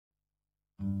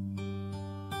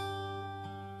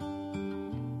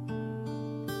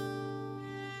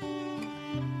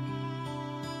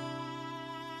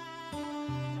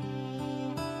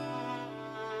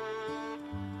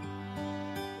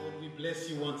bless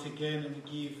you once again, and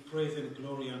we give praise and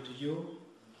glory unto you.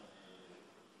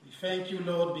 We thank you,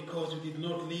 Lord, because you did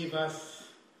not leave us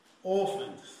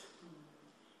orphans,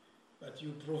 but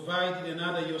you provided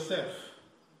another yourself,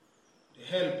 the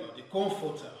helper, the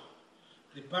comforter,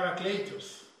 the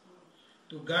paracletos,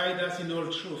 to guide us in all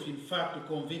truth, in fact, to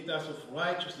convict us of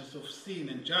righteousness, of sin,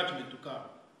 and judgment to come,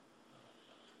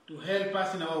 to help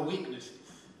us in our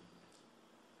weaknesses,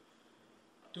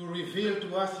 to reveal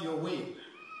to us your will,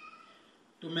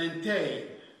 to maintain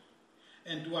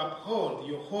and to uphold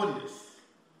your holiness,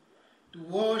 to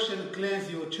wash and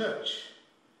cleanse your church,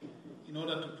 in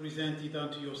order to present it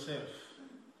unto yourself,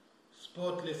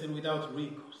 spotless and without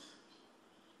wrinkles.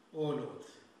 O Lord,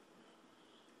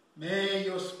 may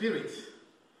your Spirit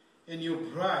and your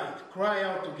bride cry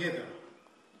out together,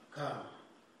 come.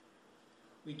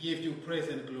 We give you praise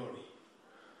and glory.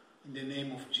 In the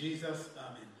name of Jesus,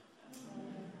 amen.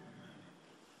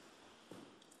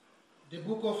 The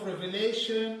book of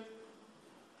Revelation,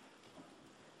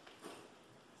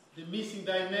 the missing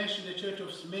dimension, the Church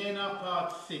of Smyrna,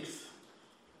 part 6.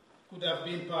 Could have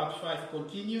been part 5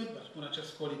 continued, but I'm going to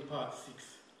just call it part 6.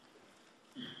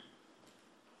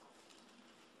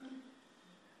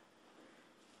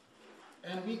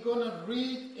 And we're going to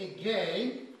read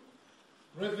again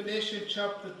Revelation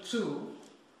chapter 2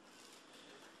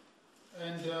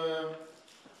 and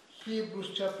Hebrews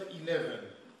chapter 11.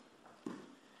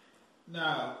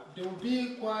 Now, there will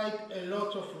be quite a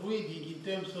lot of reading in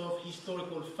terms of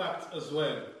historical facts as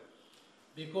well,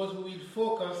 because we will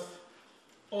focus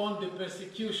on the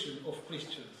persecution of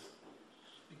Christians.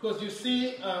 Because you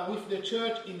see, with the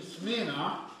church in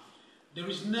Smyrna, there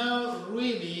is no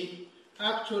really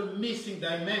actual missing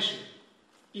dimension.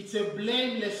 It's a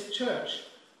blameless church,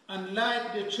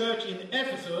 unlike the church in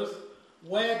Ephesus,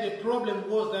 where the problem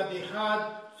was that they had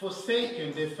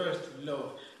forsaken their first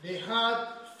love. They had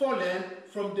fallen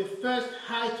from the first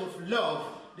height of love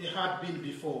they had been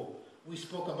before. We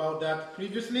spoke about that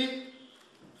previously.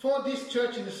 For this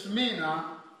church in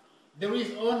Smyrna, there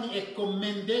is only a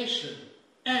commendation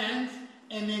and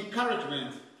an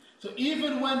encouragement. So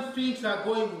even when things are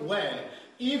going well,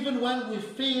 even when we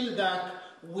feel that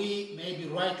we, maybe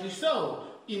rightly so,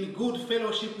 in good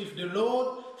fellowship with the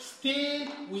Lord, still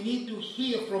we need to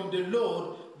hear from the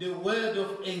Lord the word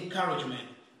of encouragement.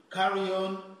 Carry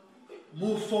on,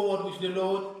 move forward with the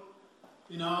Lord,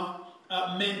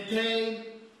 maintain,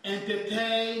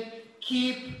 entertain,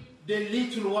 keep the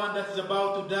little one that is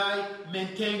about to die,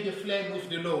 maintain the flame with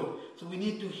the Lord. So we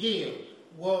need to hear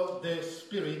what the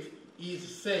Spirit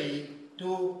is saying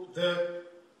to the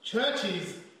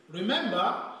churches.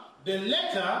 Remember, the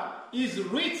letter is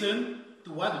written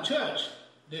to what church?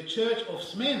 The church of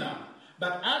Smyrna.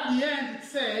 But at the end it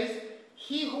says,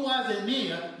 he who has an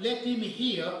ear, let him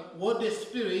hear what the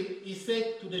Spirit is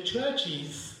saying to the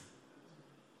churches.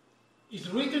 It's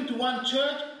written to one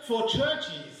church for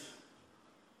churches.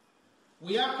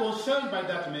 We are concerned by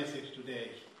that message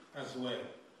today as well.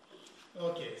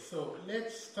 Okay, so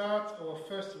let's start our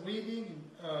first reading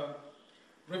in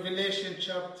Revelation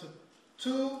chapter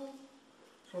 2,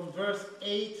 from verse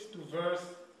 8 to verse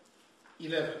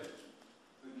 11.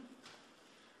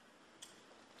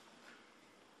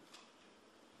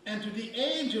 And to the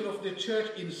angel of the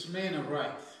church in Smyrna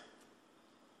write,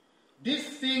 these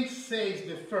things says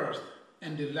the first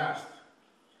and the last,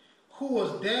 who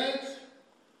was dead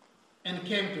and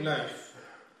came to life.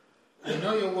 I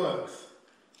know your works,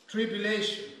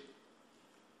 tribulation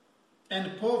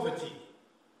and poverty,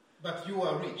 but you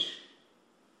are rich.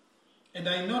 And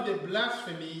I know the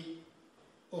blasphemy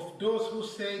of those who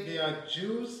say they are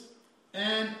Jews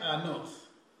and are not,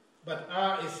 but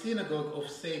are a synagogue of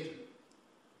Satan.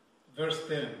 Verse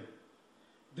 10.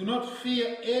 Do not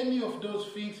fear any of those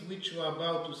things which you are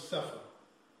about to suffer.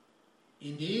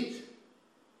 Indeed,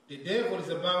 the devil is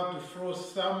about to throw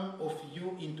some of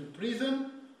you into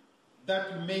prison,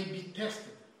 that you may be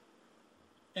tested.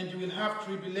 And you will have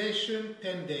tribulation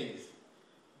 10 days.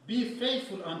 Be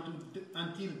faithful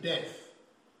until death,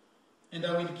 and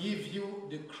I will give you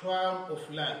the crown of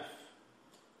life.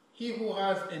 He who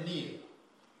has an ear,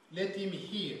 let him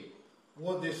hear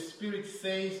what the Spirit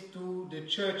says to the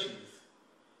churches.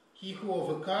 He who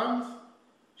overcomes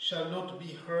shall not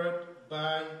be hurt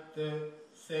by the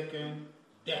second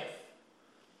death.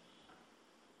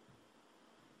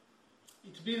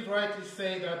 It's been rightly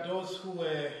said that those who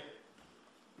were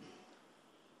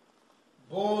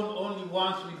born only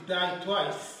once will die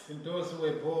twice, and those who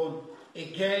were born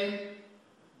again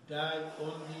die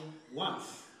only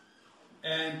once,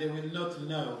 and they will not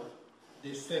know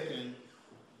the second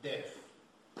death,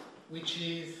 which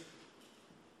is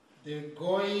the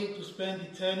going to spend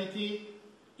eternity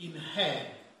in hell,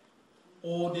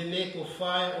 or the lake of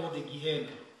fire, or the Gehenna,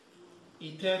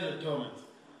 eternal torment.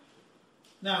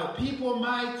 Now, people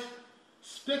might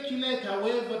speculate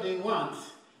however they want,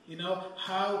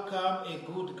 how come a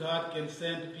good God can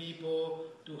send people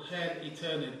to hell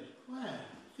eternally? Well,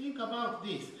 think about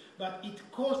this. But it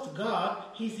cost God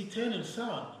his eternal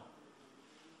Son.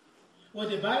 Well,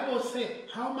 the Bible says,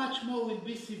 how much more will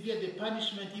be severe the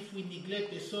punishment if we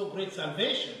neglect the so great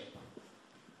salvation?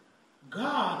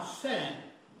 God sent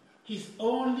his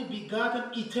only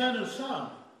begotten eternal Son.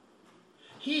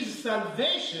 His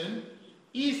salvation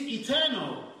is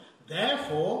eternal.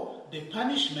 Therefore, the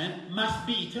punishment must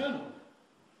be eternal.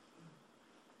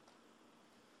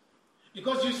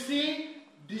 Because you see,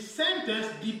 the sentence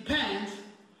depends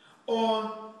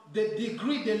on the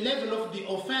degree, the level of the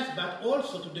offense, but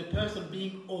also to the person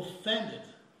being offended.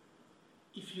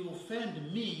 If you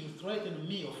offend me, you threaten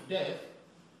me of death,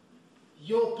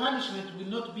 your punishment will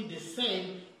not be the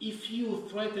same if you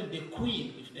threaten the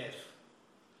queen with death.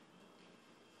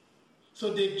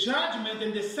 So the judgment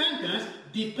and the sentence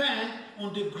depend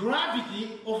on the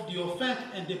gravity of the offense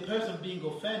and the person being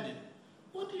offended.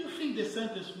 What do you think the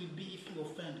sentence will be if you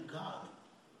offend God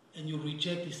and you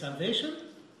reject his salvation?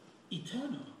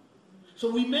 Eternal. So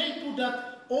we may put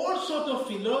that all sort of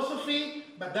philosophy,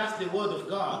 but that's the word of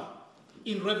God.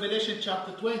 In Revelation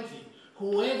chapter 20,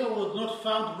 whoever was not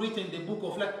found written in the book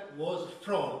of life was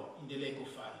thrown in the lake of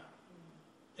fire.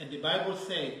 And the Bible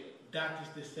says that is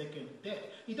the second death.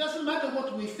 It doesn't matter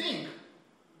what we think.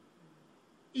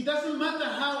 It doesn't matter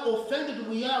how offended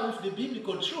we are with the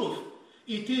biblical truth.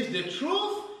 It is the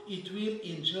truth, it will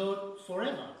endure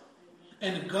forever.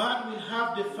 And God will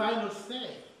have the final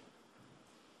say.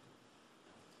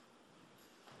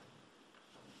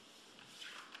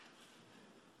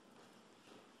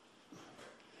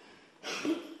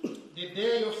 The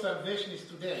day of salvation is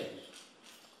today.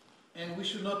 And we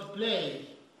should not play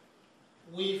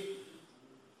with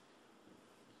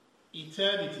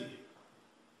eternity.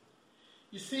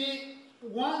 You see,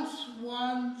 once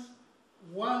one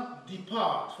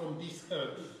depart from this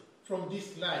earth, from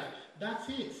this life, that's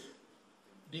it.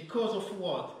 Because of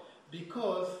what?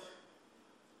 Because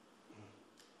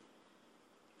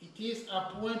it is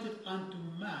appointed unto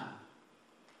man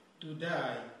to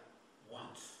die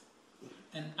once.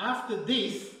 And after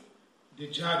this, the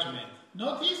judgment.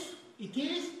 Notice, it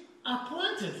is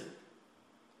appointed.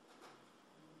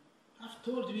 I've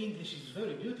told you English is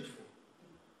very beautiful.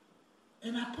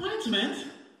 An appointment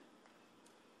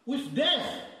with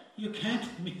death. You can't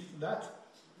miss that.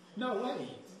 No way.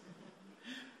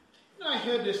 I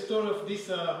heard the story of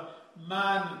this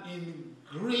man in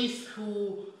Greece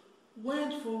who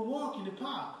went for a walk in the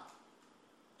park.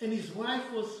 And his wife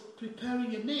was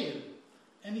preparing a meal.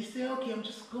 And he said, okay, I'm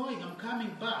just going, I'm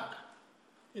coming back.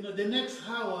 The next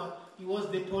hour, it was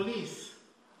the police.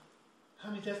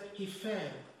 He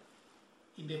fell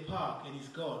in the park and he's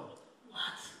gone.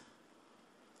 What?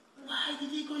 Why did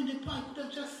he go in the park? He could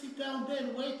have just sit down there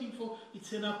waiting for,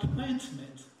 it's an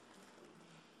appointment.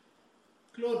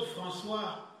 Claude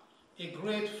François, a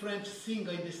great French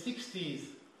singer in the 60s,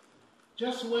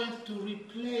 just went to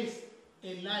replace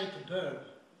a light bulb.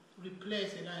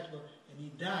 And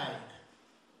he died.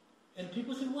 And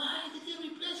people said, why did he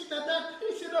replace it at that?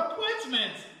 It's an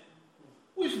appointment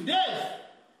with death.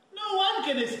 No one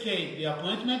can escape the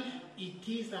appointment. It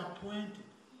is appointed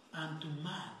unto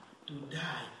man to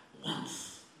die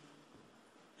once.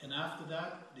 And after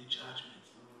that, the judgment.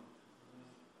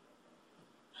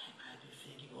 I might be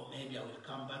thinking, oh, maybe I will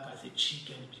come back as a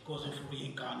chicken because of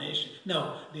reincarnation.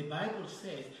 No, the Bible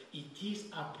says it is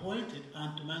appointed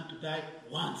unto man to die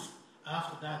once.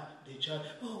 After that, the judge,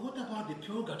 oh, what about the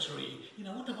purgatory?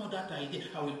 What about that idea?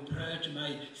 I will purge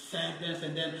my sentence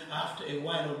and then after a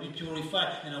while I will be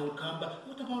purified and I will come back.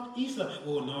 What about Islam?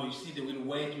 Oh, no, you see, they will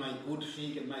weigh my good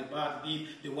thing and my bad deed,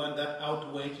 the one that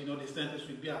outweighs, the sentence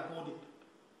will be accorded.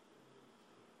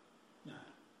 No.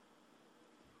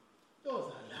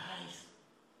 Those are lies,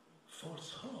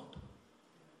 false hope.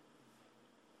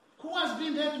 Who has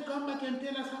been there to come back and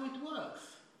tell us how it works?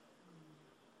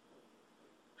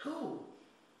 Who?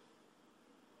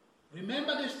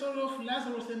 Remember the story of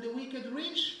Lazarus and the wicked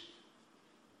rich?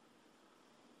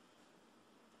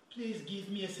 Please give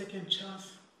me a second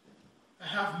chance. I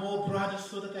have more brothers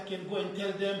so that I can go and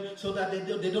tell them so that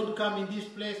they don't come in this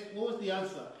place. What was the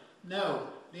answer? No,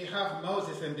 they have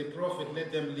Moses and the prophet.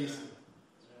 Let them listen.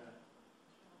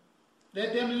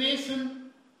 Let them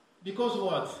listen because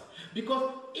what?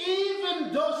 Because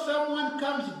even though someone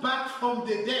comes back from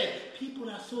the dead, people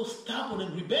are so stubborn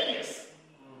and rebellious.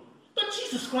 But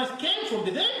Jesus Christ came from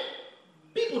the dead.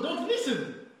 People don't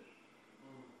listen.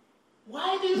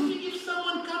 Why do you think if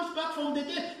someone comes back from the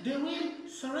dead, they will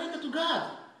surrender to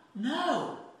God?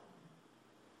 No.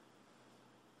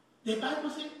 The Bible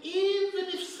says even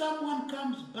if someone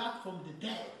comes back from the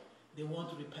dead, they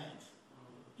won't repent.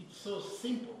 It's so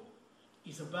simple.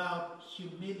 It's about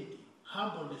humility,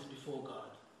 humbleness before God,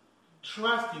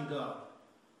 trusting God.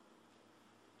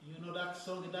 You know that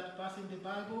song, that verse in the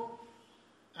Bible?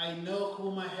 I know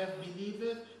whom I have believed,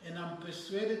 and I'm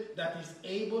persuaded that he's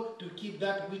able to keep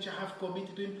that which I have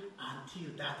committed to him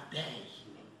until that day.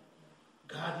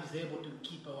 God is able to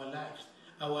keep our lives.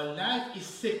 Our life is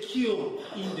secure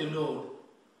in the Lord.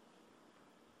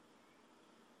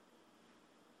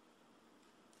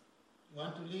 You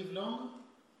want to live longer?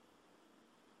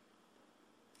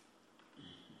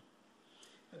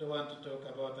 I don't want to talk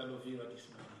about aloe vera this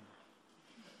morning.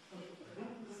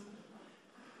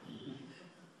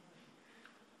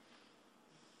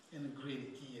 And green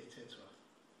tea, etc.,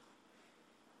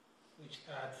 which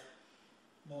add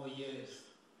more years,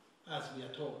 as we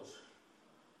are told.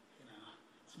 You know,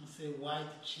 some say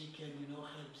white chicken,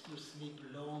 helps you sleep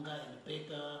longer and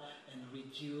better and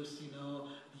reduce,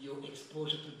 your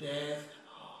exposure to death.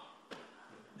 Oh,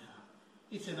 no,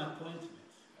 it's an appointment.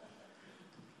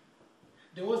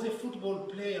 There was a football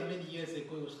player many years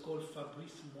ago. It was called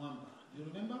Fabrice Mwamba. Do you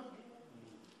remember?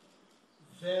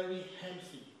 Very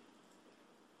healthy.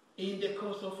 In the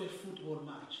course of a football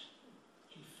match,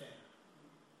 he fell.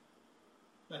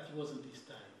 But it wasn't this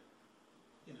time,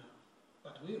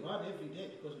 But we run every day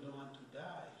because we don't want to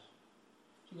die.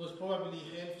 He was probably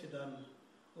healthier than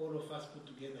all of us put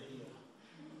together here.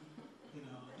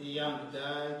 The young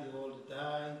die, the old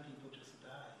die, people just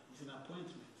die. It's an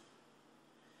appointment.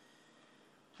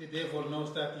 The devil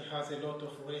knows that he has a lot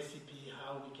of recipe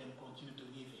how we can continue to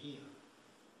live here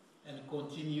and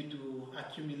continue to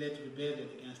accumulate rebellion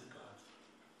against God.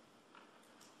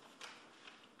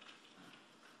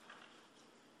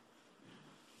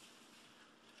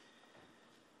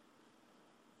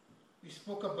 We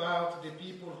spoke about the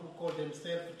people who call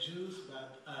themselves Jews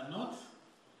but are not.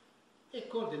 They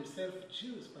call themselves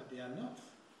Jews but they are not.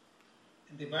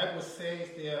 And the Bible says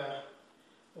they are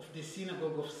of the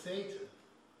synagogue of Satan.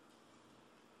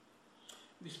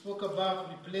 We spoke about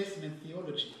replacement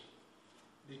theology.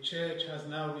 The church has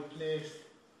now replaced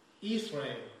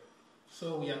Israel,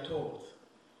 so we are told.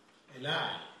 A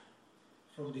lie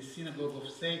from the synagogue of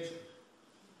Satan.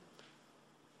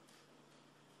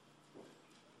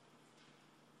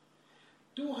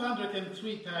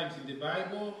 "203 times in the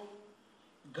Bible,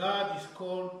 God is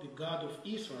called the God of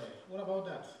Israel." What about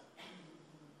that?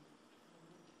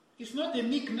 It's not a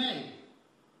nickname.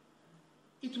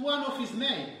 It's one of his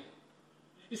names.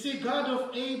 You see, God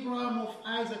of Abraham, of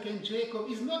Isaac, and Jacob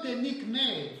is not a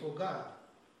nickname for God.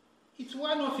 It's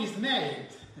one of his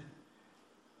names.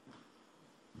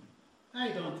 I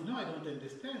don't know, I don't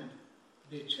understand.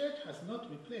 The church has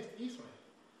not replaced Israel.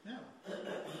 No.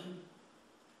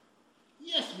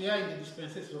 Yes, we are in the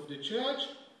dispensation of the church,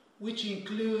 which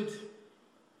includes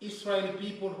Israeli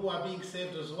people who are being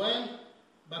saved as well.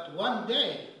 But one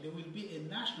day, there will be a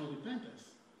national repentance,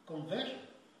 conversion.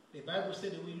 The Bible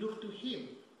said they will look to him,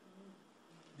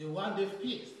 the one they've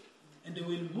pierced, and they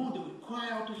will mourn, they will cry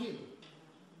out to him.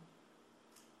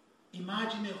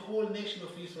 Imagine a whole nation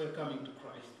of Israel coming to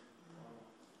Christ.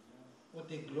 What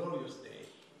a glorious day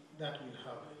that will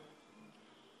happen.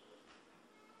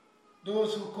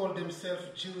 Those who call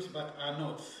themselves Jews but are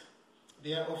not,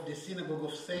 they are of the synagogue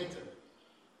of Satan.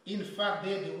 In fact,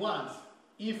 they are the ones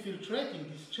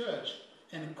infiltrating this church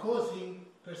and causing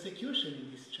persecution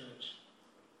in this church.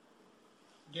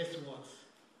 Guess what?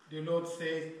 The Lord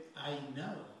says, I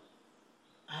know.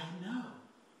 I know.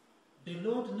 The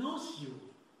Lord knows you.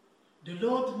 The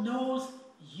Lord knows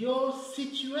your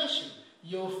situation,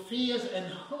 your fears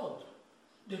and hope.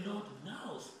 The Lord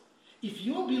knows. If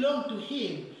you belong to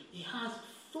him, he has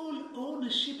full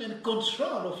ownership and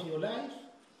control of your life.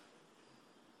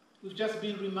 We've just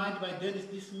been reminded by Dennis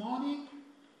this morning.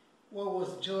 What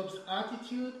was Job's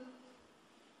attitude?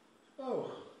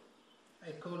 Oh,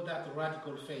 I call that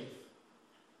radical faith.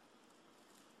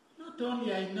 Not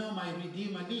only I know my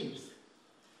Redeemer lives,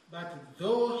 but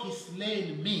though he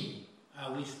slain me, I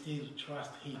will still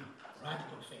trust him.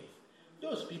 Radical faith.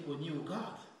 Those people knew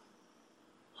God.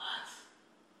 What?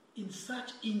 In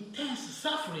such intense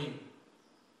suffering.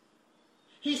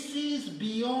 He sees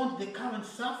beyond the current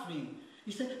suffering.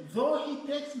 He said, though he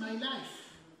takes my life,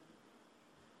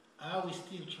 I will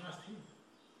still trust him.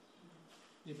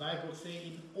 The Bible says,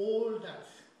 in all that,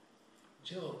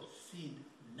 Job sinned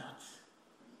not,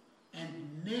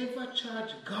 and never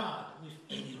charged God with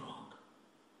any wrong.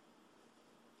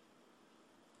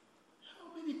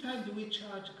 How many time do we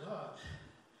charge God?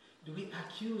 Do we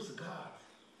accuse God?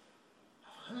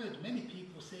 I've heard many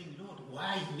people saying, Lord,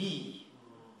 why me?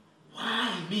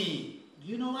 Why me? Do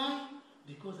you know why?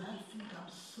 Because I think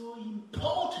I'm so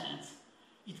important.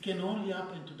 It can only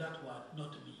happen to that one,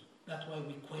 not me. That's why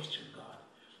we question God.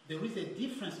 There is a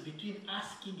difference between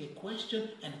asking a question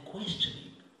and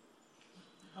questioning.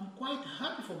 I'm quite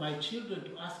happy for my children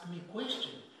to ask me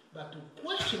questions, but to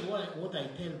question what I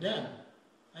tell them,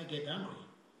 I get angry.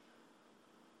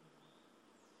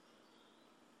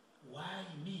 Why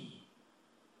me?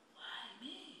 Why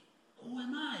me? Who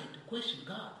am I to question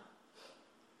God?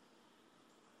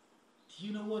 Do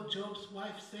you know what Job's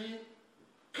wife said?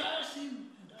 Curse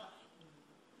him and die.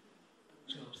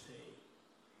 Job said,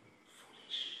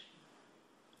 foolish.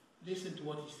 Listen to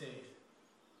what he says.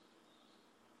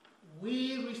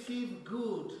 We receive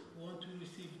good, won't we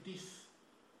receive this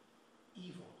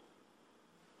evil?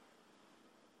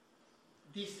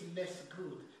 This less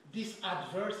good, this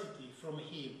adversity from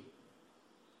him.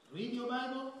 Read your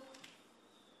Bible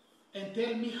and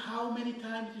tell me how many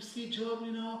times you see Job,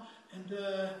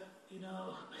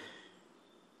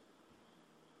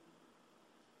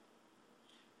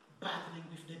 battling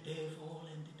with the devil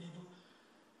and the devil.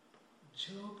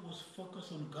 Job was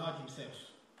focused on God himself.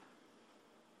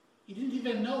 He didn't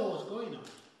even know what was going on.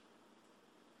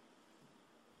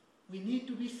 We need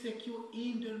to be secure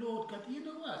in the Lord. God, you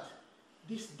know what?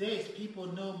 These days people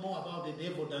know more about the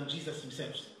devil than Jesus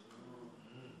himself.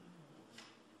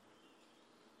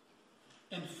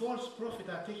 And false prophets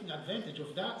are taking advantage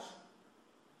of that.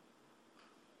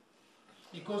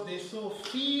 Because there's so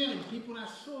fear and people are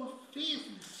so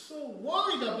fearful, so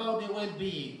worried about their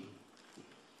well-being.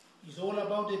 It's all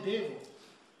about the devil.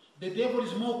 The devil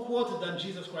is more quoted than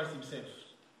Jesus Christ himself.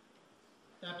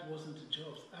 That wasn't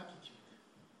Job's attitude.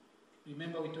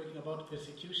 Remember, we're talking about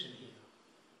persecution here.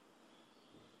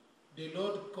 The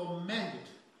Lord commanded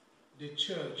the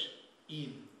church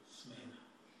in Smyrna.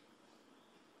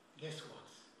 Guess what?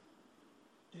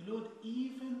 The Lord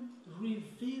even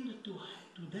revealed to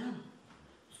them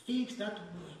things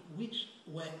which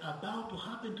were about to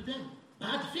happen to them.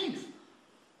 Bad things.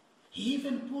 He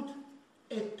even put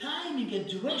a timing and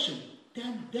duration,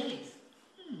 10 days.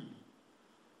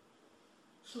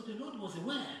 So the Lord was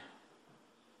aware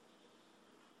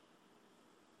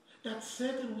that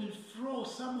Satan will throw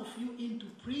some of you into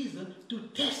prison to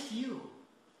test you.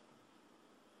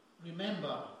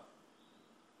 Remember,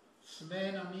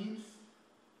 Smyrna means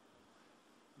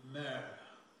myrrh.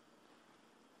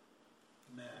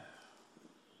 Myrrh.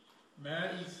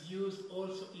 Myrrh is used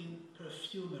also in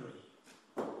perfumery,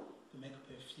 to make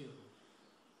perfume.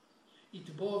 It's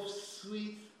both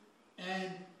sweet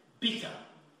and bitter,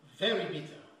 very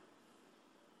bitter.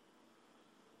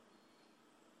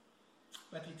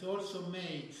 But it's also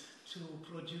made to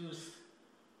produce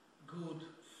good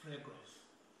fragrance.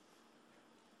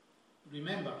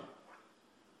 Remember,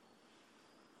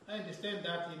 I understand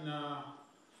that in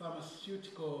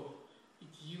pharmaceutical,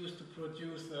 it's used to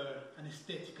produce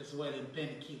anesthetic as well and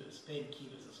painkillers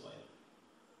as well.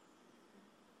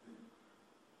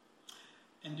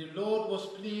 And the Lord was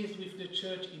pleased with the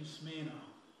church in Smyrna.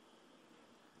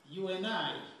 You and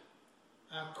I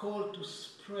are called to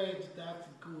spread that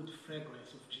good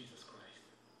fragrance of Jesus Christ.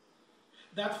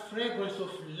 That fragrance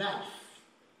of life.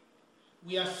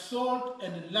 We are salt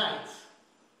and light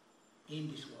in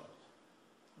this world.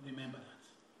 Remember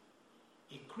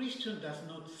that. A Christian does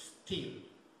not steal.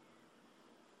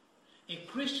 A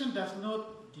Christian does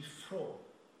not defraud.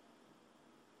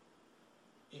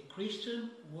 A Christian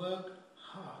works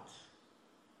hard.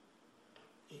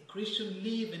 A Christian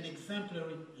lives an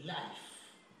exemplary life.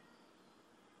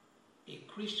 A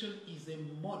Christian is a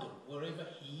model wherever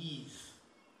he is.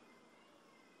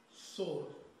 Soul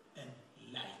and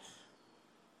light.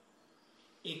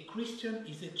 A Christian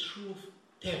is a truth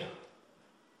teller.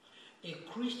 A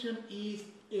Christian is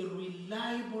a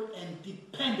reliable and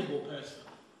dependable person.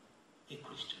 A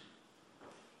Christian.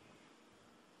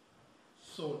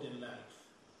 Salt and light.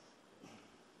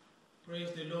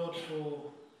 Praise the Lord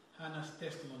for Hannah's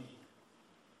testimony.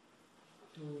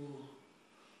 To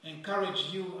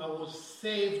encourage you, I was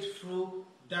saved through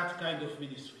that kind of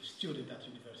ministry, student at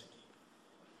university.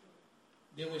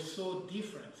 They were so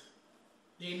different.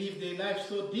 They lived their life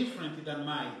so differently than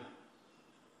mine.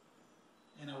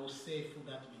 And I was saved through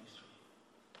that ministry.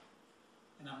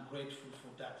 And I'm grateful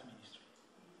for that ministry.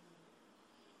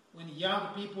 When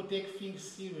young people take things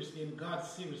seriously and God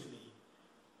seriously,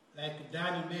 like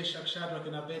Daniel, Meshach, Shadrach,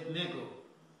 and Abednego,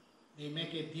 they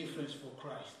make a difference for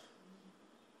Christ.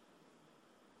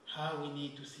 How we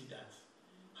need to see that.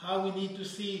 How we need to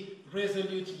see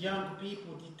resolute young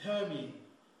people determined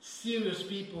serious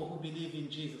people who believe in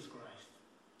Jesus Christ,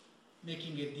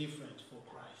 making a difference for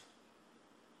Christ.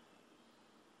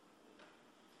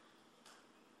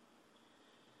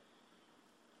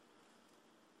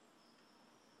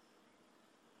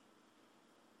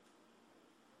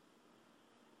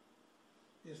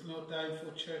 There's no time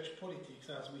for church politics,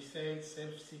 as we say,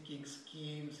 self-seeking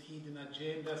schemes, hidden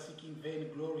agendas, seeking vain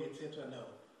glory, etc. No.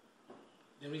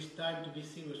 There is time to be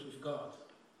serious with God,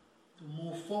 to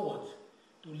move forward,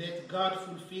 to let God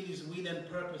fulfill His will and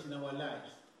purpose in our lives.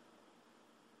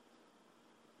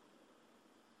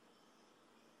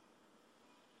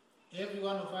 Every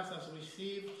one of us has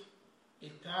received a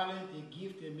talent, a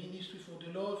gift, a ministry from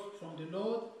the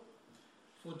Lord,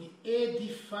 for the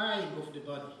edifying of the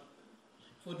body,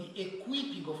 for the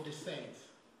equipping of the saints.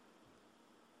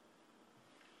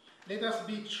 Let us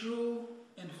be true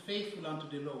and faithful unto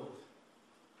the Lord,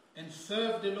 and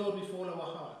serve the Lord with all our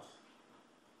hearts.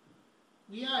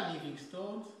 We are living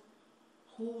stones.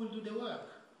 Who will do the work?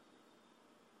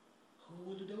 Who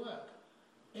will do the work?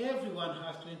 Everyone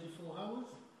has 24 hours.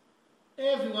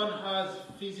 Everyone has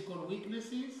physical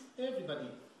weaknesses. Everybody.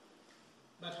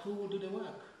 But who will do the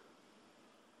work?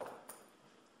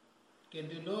 Can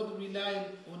the Lord rely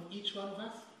on each one of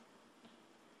us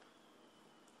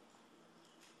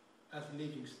as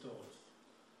living stones?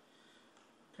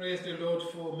 Praise the Lord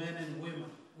for men and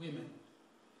women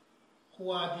who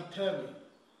are determined,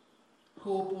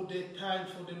 who put their time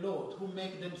for the Lord, who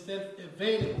make themselves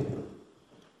available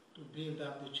to build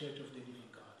up the church of the living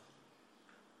God.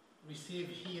 Receive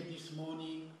here this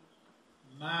morning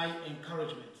my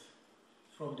encouragement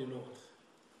from the Lord.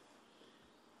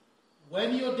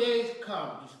 When your days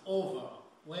come, is over.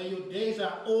 When your days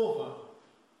are over,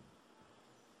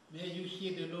 may you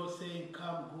hear the Lord saying,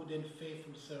 "Come, good and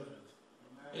faithful servant.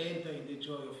 Amen. Enter in the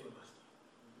joy of your master."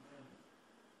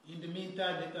 Amen. In the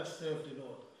meantime, let us serve the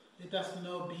Lord. Let us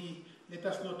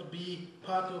not be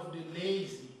part of the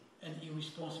lazy and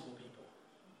irresponsible people.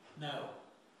 No.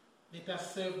 Let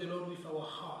us serve the Lord with our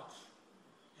hearts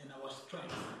and our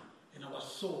strength and our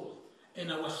soul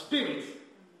and our spirit,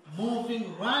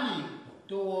 moving, running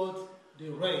towards the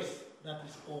race that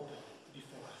is open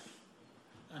before us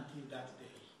until that day.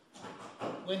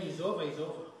 When it's over, it's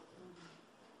over.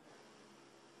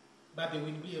 But there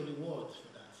will be a reward for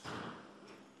that.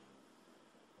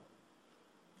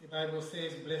 The Bible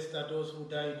says, "Blessed are those who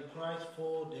die in Christ,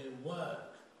 for their word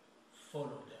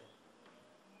follow them."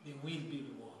 There will be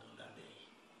reward on that day.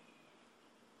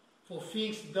 For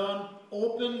things done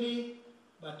openly,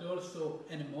 but also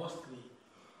and mostly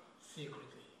secretly.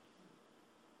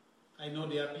 I know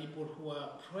there are people who are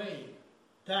praying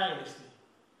tirelessly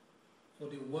for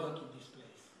the work in this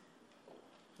place,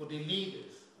 for the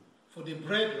leaders, for the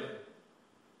brethren.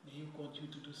 May you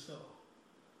continue to do so.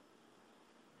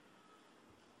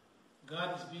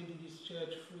 God is building His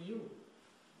church through you.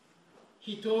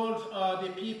 He told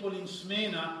the people in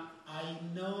Smyrna, "I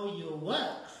know your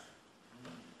works.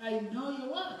 I know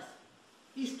your works.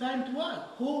 It's time to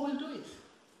work. Who will do it?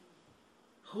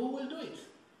 Who will do it?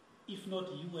 If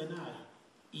not you and I,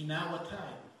 in our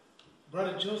time."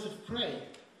 Brother Joseph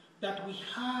prayed that we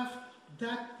have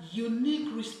that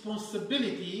unique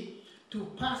responsibility to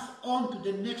pass on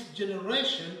to the next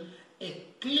generation a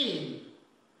clean,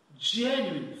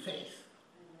 genuine faith.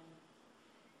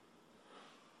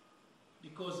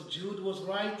 Because Jude was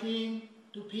writing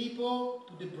to people,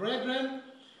 to the brethren,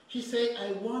 he said,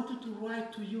 "I wanted to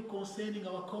write to you concerning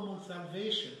our common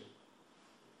salvation."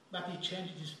 But he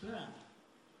changed his plan.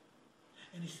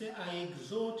 And he said, "I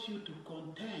exhort you to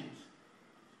contend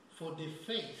for the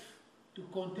faith, to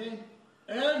contend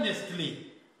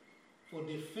earnestly for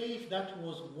the faith that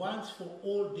was once for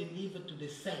all delivered to the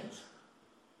saints."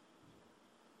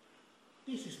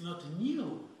 This is not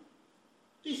new.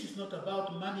 This is not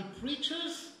about money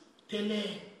preachers,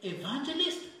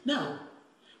 tele-evangelists. No.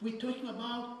 We're talking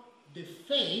about the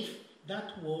faith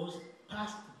that was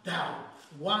passed down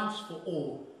once for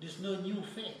all. There's no new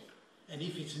faith. And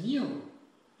if it's new,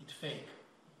 it's fake.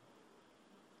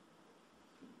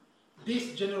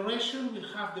 This generation will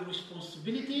have the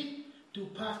responsibility to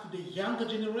pass to the younger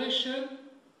generation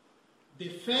the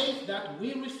faith that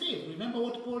we received. Remember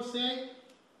what Paul said?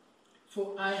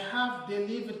 "For I have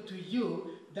delivered to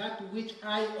you that which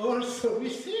I also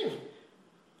received."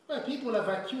 Well, people have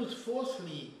accused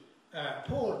falsely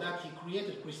Paul that he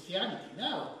created Christianity.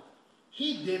 No.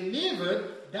 He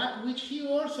delivered that which he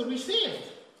also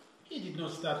received. He did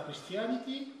not start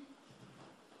Christianity.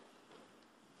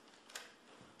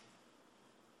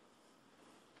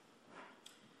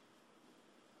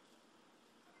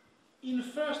 In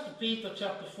 1 Peter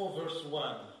chapter 4, verse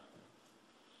 1,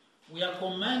 We are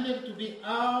commanded to be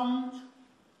armed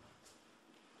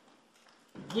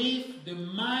with the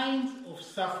mind of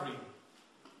suffering.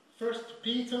 1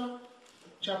 Peter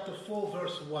chapter 4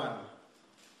 verse 1.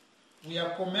 We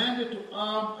are commanded to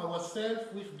arm ourselves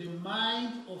with the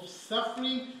mind of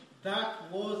suffering that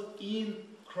was in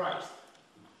Christ.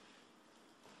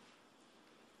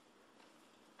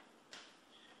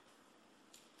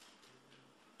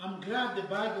 I'm glad the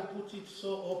Bible puts it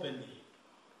so openly.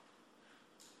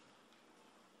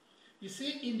 You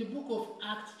see, in the book of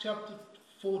Acts chapter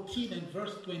 14 and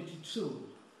verse 22,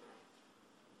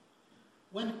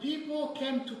 when people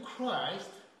came to Christ,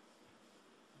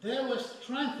 they were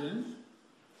strengthened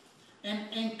and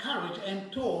encouraged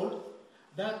and told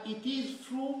that it is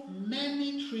through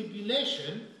many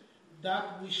tribulations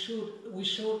that we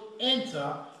should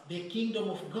enter the kingdom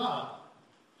of God.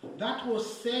 That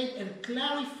was said and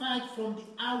clarified from the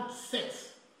outset.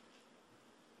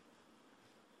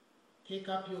 Take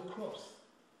up your cross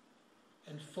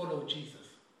and follow Jesus.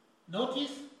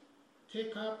 Notice,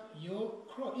 take up your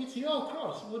cross. It's your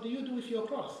cross. What do you do with your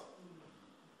cross?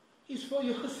 It's for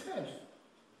yourself.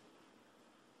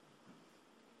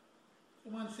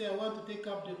 Someone say, I want to take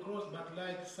up the cross, but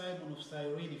like Simon of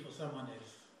Cyrene for someone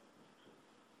else.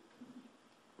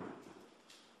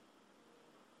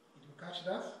 Did you catch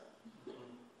that?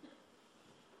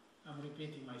 I'm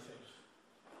repeating myself.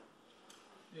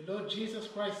 The Lord Jesus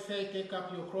Christ said, take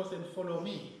up your cross and follow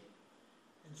me.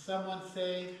 And someone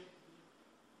said,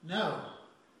 no,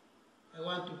 I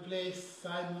want to play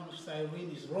Simon of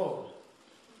Cyrene's role.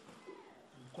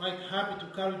 I'm quite happy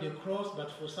to carry the cross, but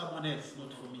for someone else,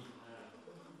 not for me.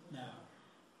 Now,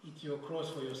 eat your cross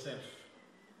for yourself.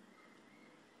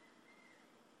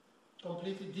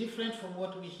 Completely different from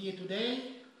what we hear today.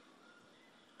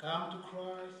 Come to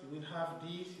Christ, you will have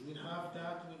this, you will have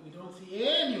that. We don't see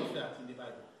any of that in the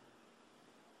Bible.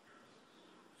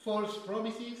 False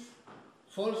promises,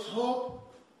 false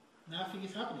hope, nothing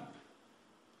is happening.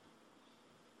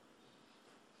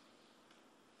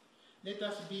 Let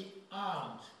us be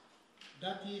armed,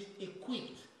 that is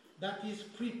equipped, that is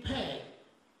prepared.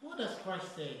 What does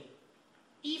Christ say?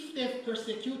 If they've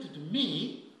persecuted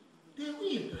me, they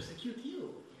will persecute you.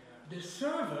 Yeah. The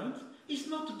servant is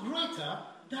not greater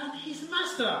than his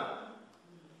master.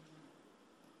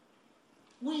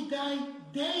 We die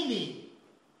daily.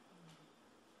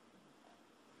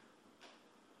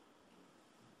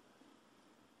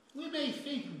 We may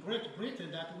think in Great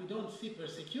Britain that we don't see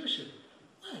persecution.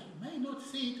 Well, you may not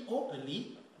see it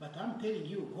openly, but I'm telling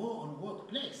you, go on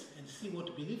workplace and see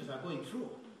what believers are going through.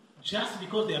 Just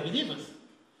because they are believers.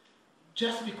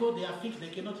 Just because they have things they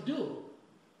cannot do.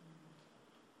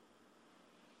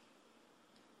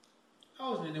 I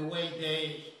was in a away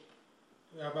day.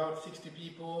 We were about 60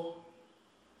 people.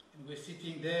 And we're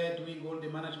sitting there doing all the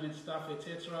management stuff,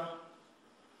 etc.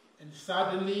 And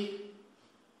suddenly,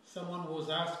 someone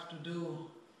was asked to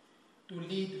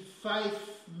lead 5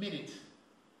 minutes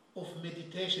of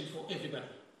meditation for everybody.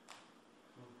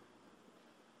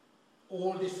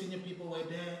 All the senior people were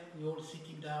there, we were all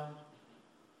sitting down.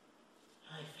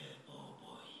 I felt,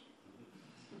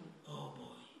 oh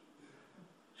boy.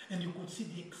 And you could see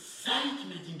the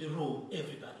excitement in the room,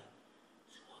 everybody.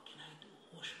 So what can I do?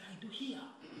 What should I do here?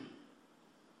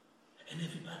 And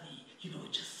everybody,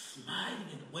 just smiling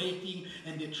and waiting,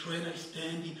 and the trainer is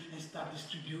standing and start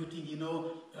distributing,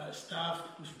 stuff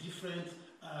with different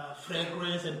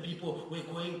fragrance, and people were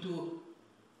going to.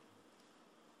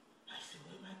 I said,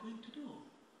 what am I going to do?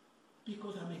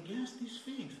 Because I'm against these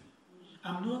things.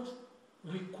 I'm not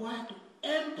required to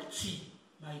empty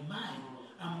my mind.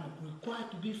 I'm required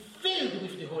to be filled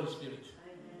with the Holy Spirit.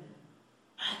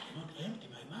 I cannot empty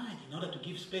my mind in order to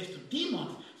give space to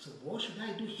demons. So what should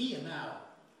I do here now?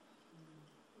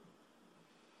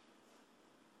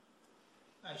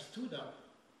 I stood up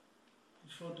in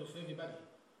front of everybody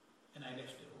and I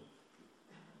left the room.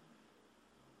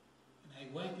 And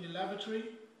I went to the lavatory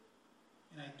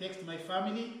and I texted my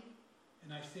family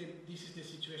and I said, this is the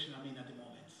situation I'm in at the moment.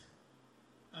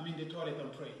 I'm in the toilet, I'm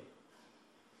praying.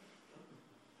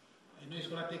 I know it's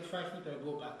going to take 5 minutes,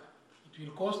 I'll go back. It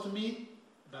will cost me,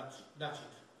 but that's it.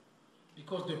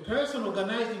 Because the person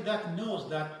organizing that knows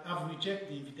that I've rejected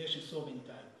the invitation so many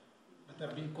times. But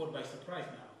I've been caught by surprise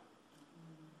now.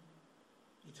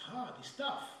 It's hard, it's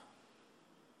tough.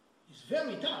 It's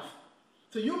very tough.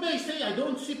 So you may say, I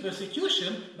don't see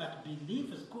persecution, but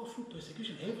believers go through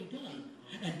persecution every day.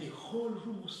 And the whole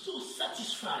room was so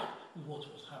satisfied with what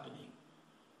was happening.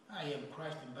 I am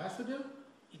Christ's ambassador.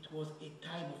 It was a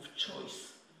time of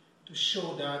choice to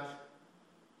show that,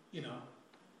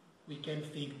 we can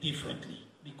think differently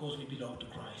because we belong to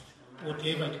Christ,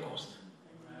 whatever it costs.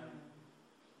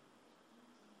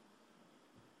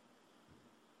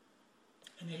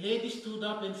 And a lady stood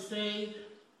up and said,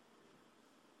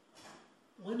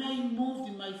 when I moved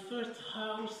in my first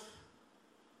house,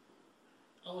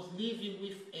 I was living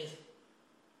with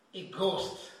a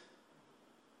ghost.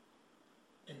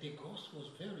 And the ghost was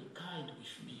very kind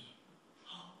with me.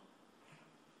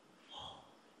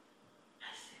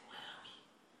 I said, where are we?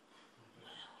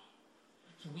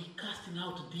 So we're casting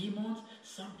out demons.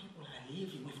 Some people are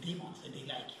living with demons and they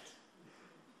like it.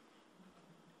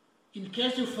 In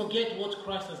case you forget what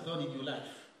Christ has done in your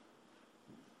life,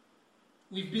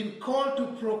 we've been called to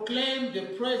proclaim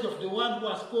the praise of the one who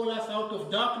has called us out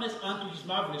of darkness unto his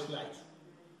marvelous light.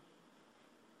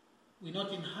 We're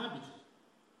not inhabited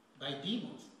by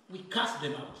demons. We cast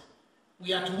them out.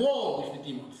 We are at war with the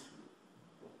demons.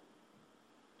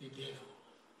 The devil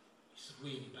is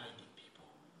really binding people.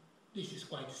 This is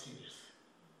quite serious.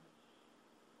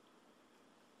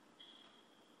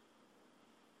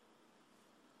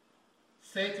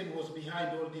 Satan was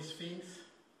behind all these things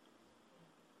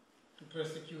to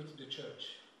persecute the church.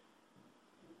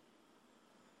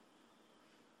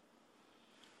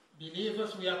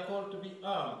 Believers, we are called to be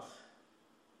armed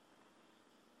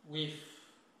with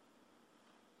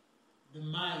the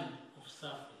mind of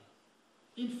suffering.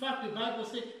 In fact, the Bible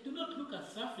says, do not look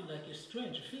at suffering like a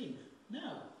strange thing.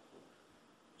 No.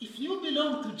 If you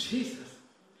belong to Jesus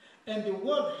and the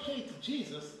world hates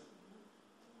Jesus,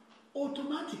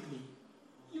 automatically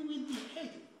you will be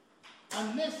hated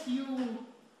unless you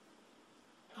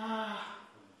are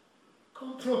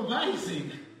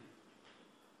compromising.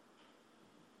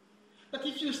 But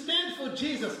if you stand for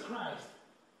Jesus Christ,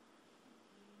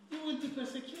 you will be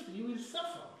persecuted. You will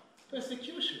suffer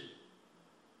persecution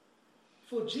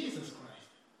for Jesus Christ.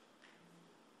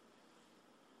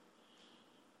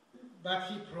 But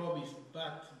he promised,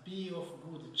 but be of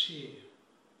good cheer.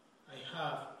 I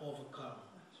have overcome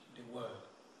the world.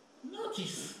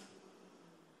 Notice,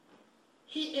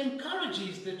 he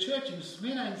encourages the church in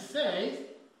Smyrna and says,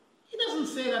 he doesn't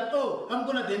say that, oh, I'm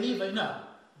going to deliver. No.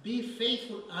 Be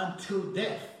faithful until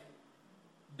death.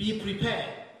 Be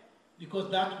prepared.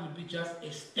 Because that will be just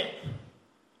a step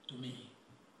to me.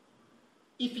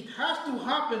 If it has to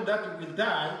happen that we will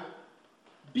die,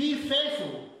 be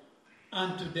faithful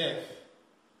unto death.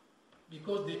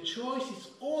 Because the choice is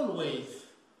always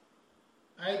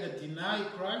either deny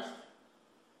Christ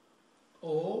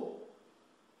or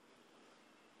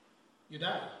you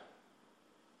die.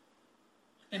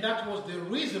 And that was the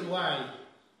reason why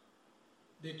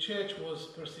the church was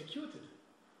persecuted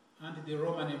under the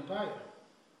Roman Empire.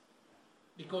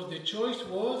 Because the choice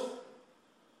was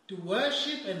to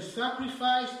worship and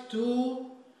sacrifice to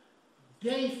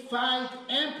deified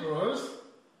emperors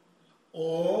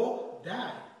or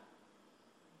die.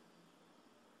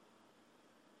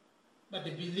 But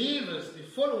the believers, the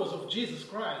followers of Jesus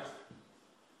Christ,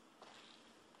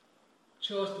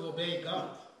 chose to obey God.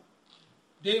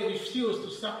 They refused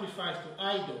to sacrifice to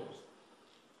idols.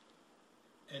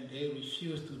 And they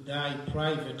refused to die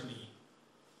privately.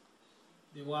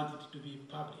 They wanted it to be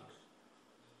public.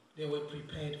 They were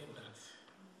prepared for that.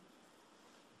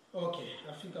 Okay,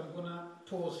 I think I'm going to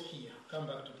pause here. Come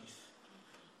back to this.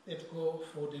 Let's go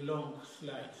for the long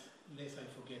slides, lest I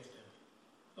forget them.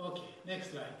 Okay,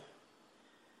 next slide.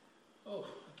 Oh,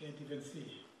 I can't even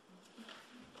see.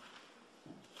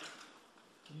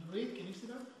 Can you read? Can you see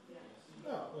that? Yes.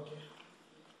 Oh, okay.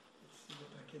 Let's see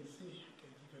what I can see. I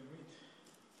can't even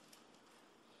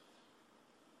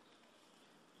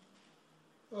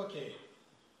read. Okay.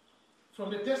 From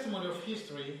the testimony of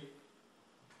history,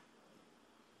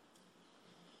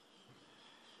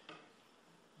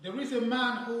 there is a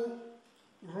man who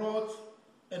wrote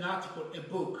an article, a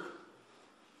book,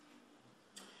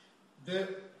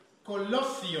 the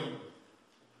Colosseum.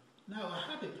 Now,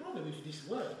 I had a problem with this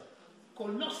word,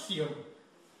 Colosseum.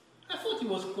 I thought it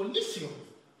was Coliseum.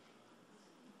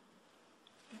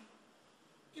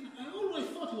 I always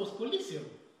thought it was Coliseum.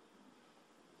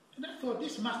 And I thought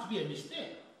this must be a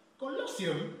mistake.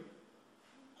 Colosseum?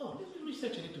 Oh, let me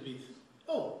research a little bit.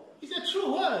 Oh, it's a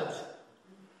true word.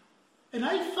 And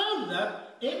I found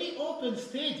that any open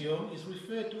stadium is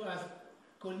referred to as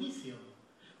Coliseum.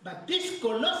 But this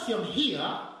Colosseum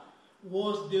here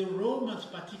was the Romans'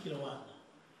 particular one.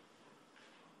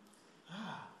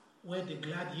 Where the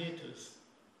gladiators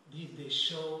did the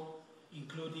show,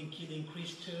 including killing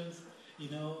Christians,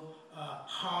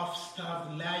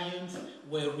 half-starved lions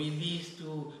were released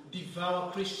to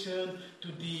devour Christians,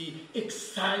 to the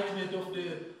excitement of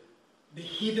the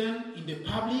hidden in the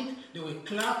public. They were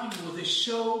clapping, it was a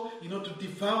show, to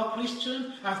devour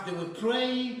Christians as they were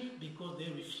praying because they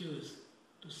refused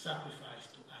to sacrifice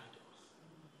to idols.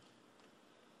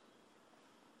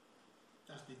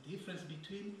 That's the difference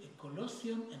between a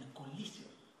Colosseum and a Coliseum.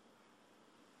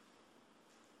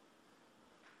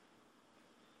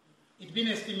 It's been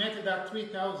estimated that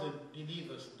 3,000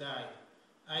 believers died.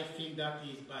 I think that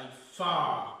is by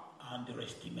far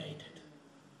underestimated.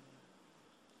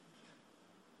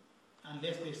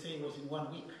 Unless they say it was in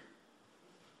 1 week.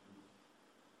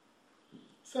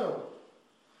 So,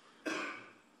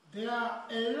 there are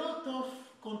a lot of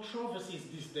controversies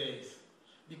these days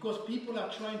because people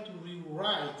are trying to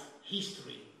rewrite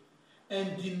history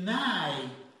and deny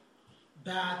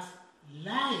that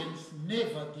lions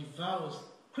never devour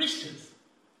Christians.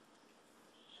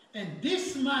 And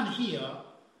this man here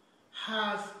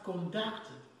has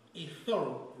conducted a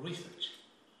thorough research.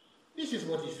 This is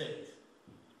what he says.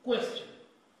 Question: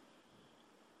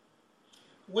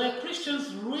 were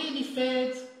Christians really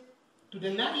fed to the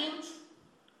lions?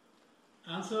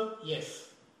 Answer: yes.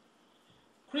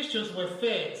 Christians were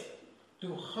fed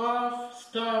to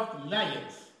half-starved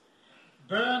lions,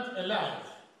 burned alive,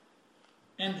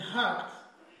 and hacked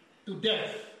to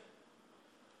death.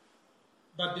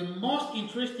 But the most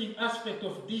interesting aspect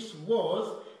of this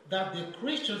was that the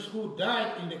Christians who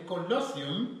died in the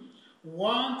Colosseum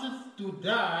wanted to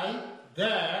die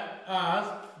there as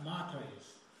martyrs.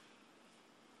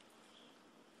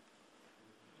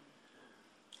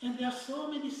 And there are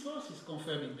so many sources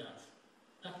confirming that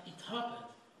it happened.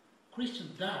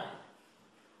 Christians died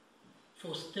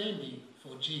for standing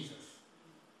for Jesus.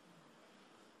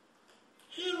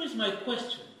 Here is my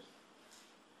question.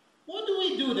 What do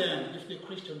we do then with the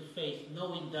Christian faith,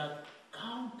 knowing that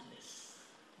countless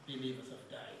believers have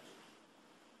died?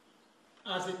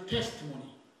 As a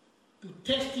testimony, to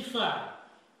testify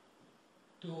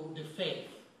to the faith.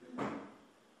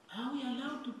 Are we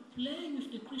allowed to play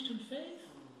with the Christian faith?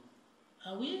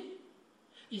 Are we?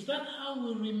 Is that how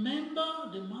we remember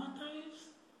the martyrs?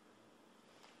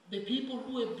 The people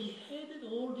who were beheaded,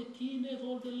 all the teenagers,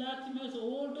 all the Latiners,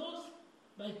 all those?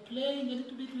 By playing a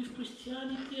little bit with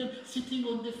Christianity and sitting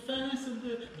on the fence and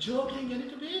joking a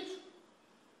little bit?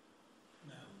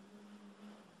 No.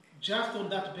 Just on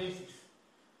that basis,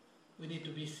 we need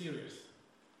to be serious,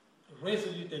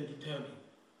 resolute and determined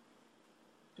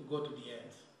to go to the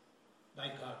end by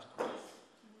God's grace.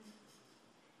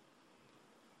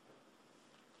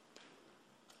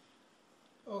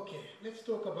 Okay, let's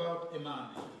talk about a man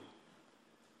here.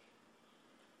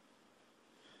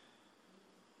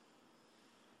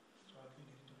 Struggling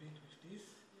a little bit with this.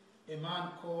 A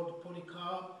man called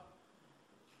Polycarp.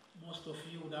 Most of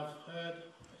you would have heard,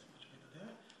 that's much better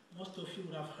there. Most of you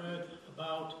would have heard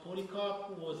about Polycarp,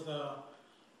 who was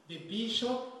the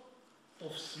bishop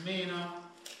of Smyrna,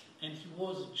 and he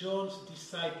was John's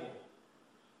disciple.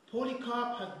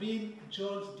 Polycarp had been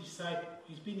John's disciple.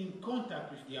 He's been in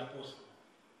contact with the apostle.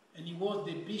 And he was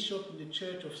the bishop in the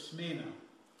church of Smyrna.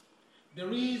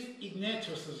 There is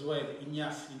Ignatius as well,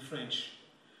 Ignace in French,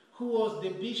 who was the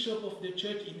bishop of the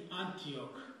church in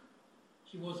Antioch.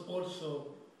 He was also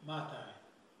martyr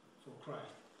for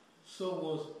Christ. So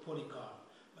was Polycarp.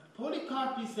 But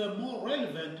Polycarp is more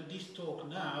relevant to this talk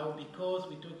now because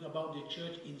we're talking about the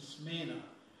church in Smyrna.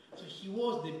 So he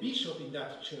was the bishop in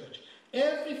that church.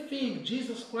 Everything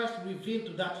Jesus Christ revealed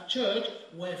to that church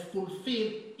were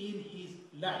fulfilled in his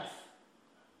life.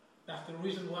 That's the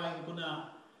reason why we're going to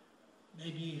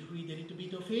maybe read a little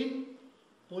bit of him.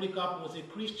 Polycarp was a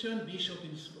Christian, bishop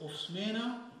of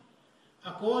Smyrna.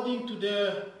 According to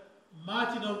the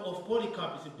Martyrdom of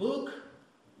Polycarp, it's a book.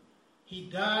 He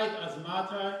died as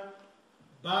martyr,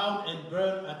 bound and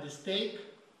burned at the stake,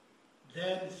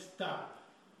 then stabbed.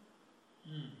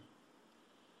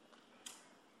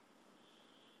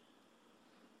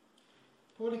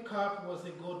 Polycarp was a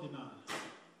godly man.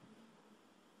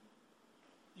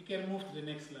 You can move to the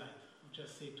next slide. I'll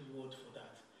just say 2 words for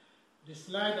that. The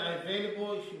slides are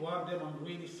available if you want them. I'm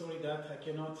really sorry that I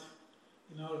cannot,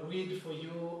 read for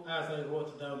you as I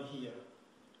wrote down here.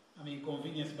 I'm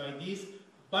inconvenienced by this,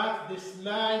 but the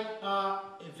slides are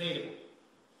available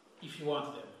if you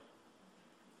want them.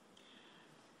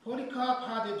 Polycarp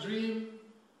had a dream.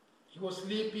 He was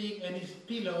sleeping and his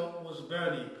pillow was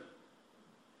burning.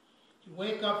 He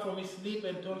woke up from his sleep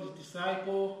and told his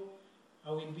disciple, I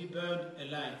will be burned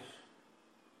alive.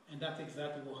 And that's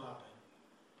exactly what happened.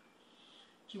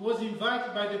 He was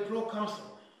invited by the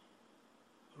proconsul,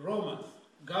 Roman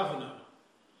governor,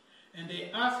 and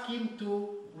they asked him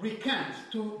to recant,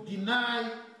 to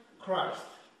deny Christ.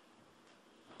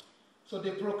 So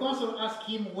the proconsul asked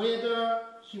him whether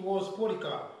he was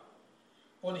Polycarp.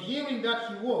 On hearing that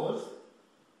he was,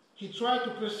 he tried to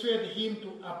persuade him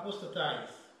to apostatize,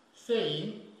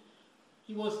 saying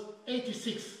he was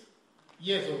 86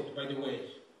 years old, by the way.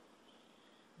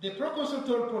 The proconsul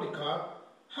told Polycarp,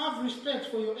 have respect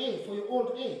for your age, for your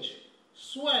old age.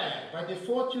 Swear by the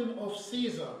fortune of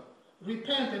Caesar.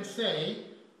 Repent and say,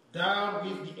 down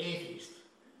with the atheist.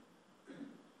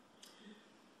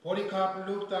 Polycarp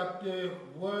looked at the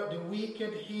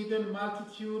wicked hidden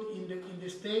multitude in the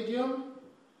stadium,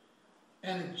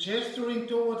 and gesturing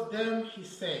towards them, he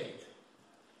said,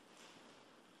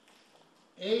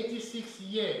 86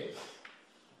 years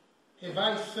have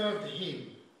I served him,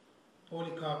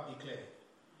 Polycarp declared,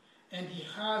 and he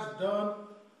has done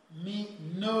me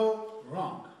no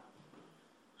wrong.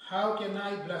 How can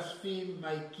I blaspheme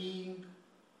my king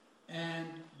and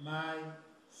my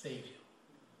Savior?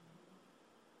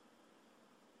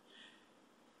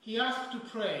 He asked to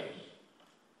pray.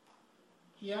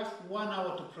 He asked 1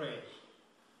 hour to pray.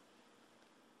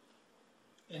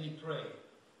 And he prayed.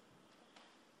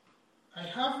 I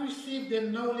have received the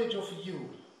knowledge of you,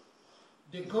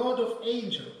 the God of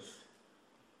angels,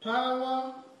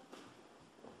 power,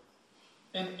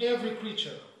 and every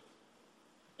creature,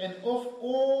 and of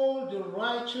all the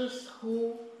righteous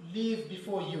who live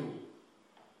before you.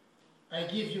 I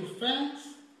give you thanks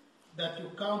that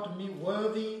you count me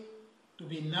worthy to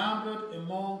be numbered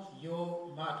among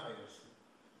your martyrs,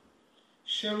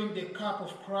 sharing the cup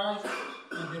of Christ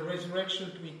and the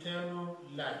resurrection to eternal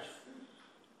life,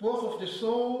 both of the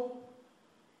soul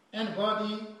and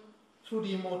body through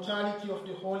the immortality of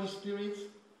the Holy Spirit.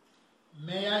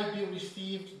 May I be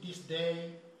received this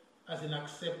day as an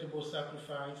acceptable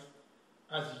sacrifice,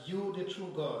 as you, the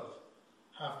true God,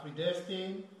 have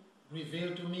predestined,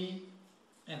 revealed to me,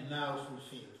 and now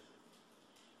fulfilled.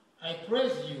 I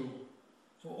praise you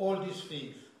for all these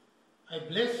things. I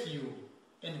bless you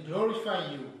and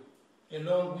glorify you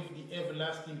along with the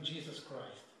everlasting Jesus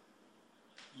Christ,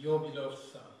 your beloved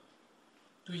Son.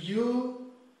 To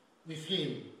you, with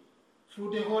him,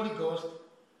 through the Holy Ghost,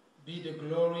 be the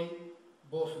glory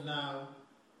both now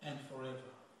and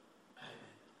forever. Amen.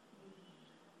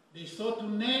 They sought to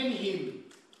nail him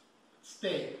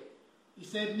stake. He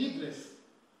said, needless.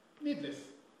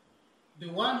 The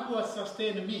one who has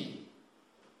sustained me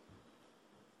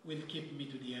will keep me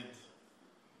to the end.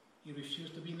 He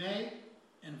refused to be nailed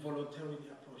and voluntarily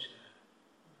approached her.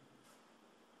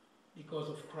 Because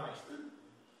of Christ.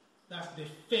 That's the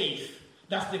faith.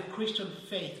 That's the Christian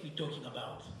faith we're talking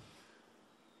about.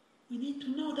 We need to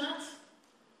know that.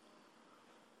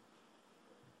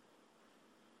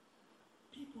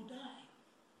 People die.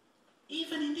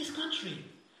 Even in this country.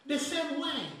 The same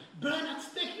way. Burn at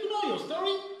stake. You know your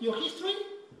story, your history.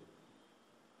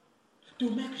 To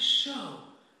make sure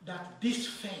that this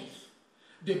faith,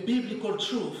 the biblical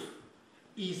truth,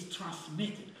 is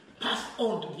transmitted, passed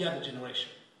on to the other generation.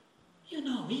 You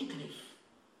know Wycliffe.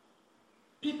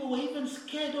 People were even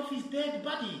scared of his dead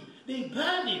body. They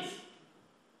burned it.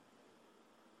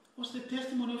 What's the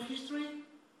testimony of history?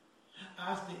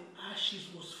 As the ashes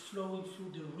was flowing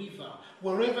through the river,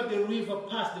 wherever the river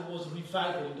passed, there was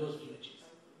revival in those villages.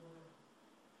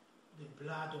 The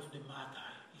blood of the martyr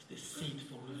is the seed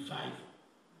for revival.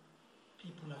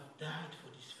 People have died for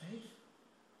this faith.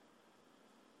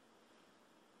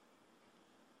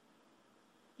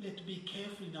 Let's be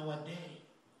careful in our day.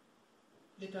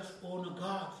 Let us honor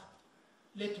God.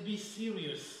 Let's be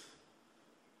serious.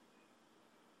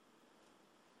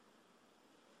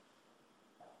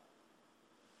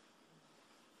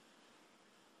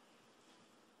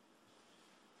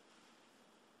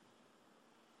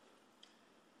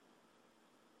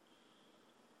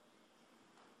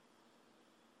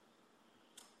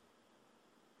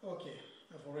 Okay,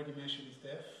 I've already mentioned his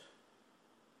death.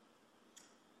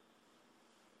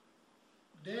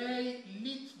 They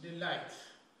lit the light,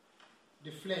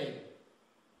 the flame.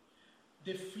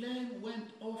 The flame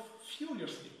went off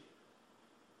furiously,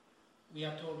 we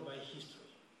are told by history.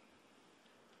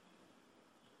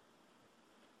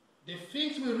 The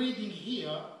things we're reading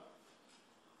here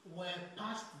were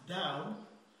passed down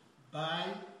by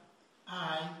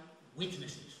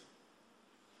eyewitnesses.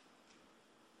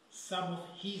 Some of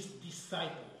his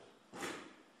disciples.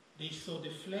 They saw the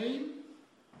flame.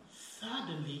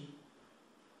 Suddenly,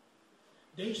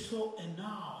 they saw an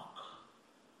ark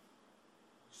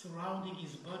surrounding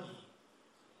his body.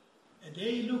 And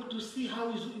they looked to see how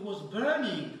it was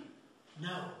burning.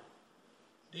 Now,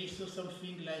 they saw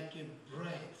something like a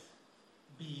bread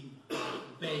being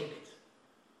baked.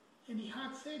 And he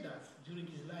had said that during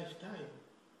his lifetime.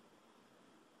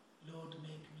 Lord,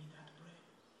 make me that bread.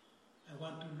 I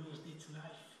want to lose its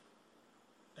life,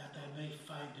 that I may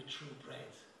find the true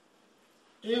bread.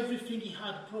 Everything he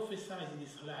had prophesied in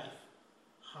his life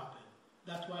happened.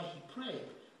 That's why he prayed,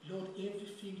 Lord,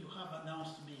 everything you have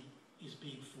announced to me is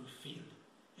being fulfilled.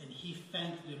 and he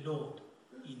thanked the Lord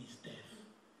in his death.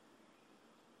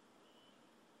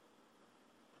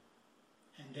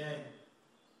 And then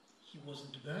he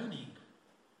wasn't burning.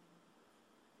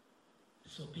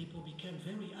 So people became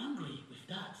very angry with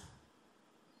that.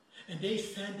 And they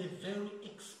sent a very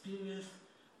experienced,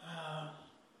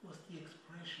 what's the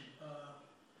expression?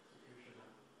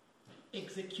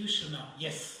 Executioner,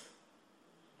 yes.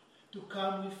 To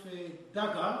come with a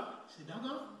dagger. Is it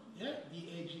dagger? Yeah,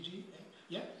 D-A-G-G.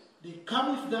 Yeah. They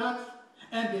come with that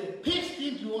and they pierced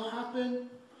into what happened.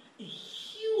 A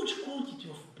huge quantity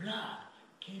of blood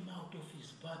came out of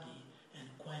his body and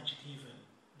quenched even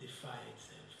the fire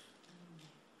itself.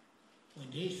 When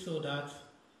they saw that,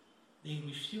 they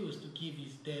refused to give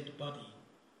his dead body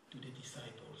to the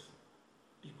disciples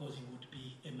because it would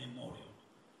be a memorial.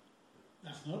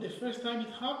 That's not the first time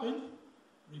it happened.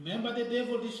 Remember the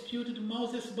devil disputed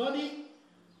Moses' body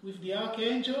with the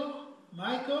archangel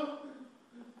Michael?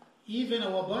 Even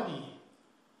our body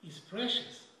is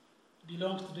precious,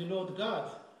 belongs to the Lord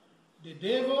God. The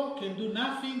devil can do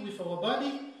nothing with our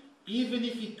body, even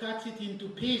if he cuts it into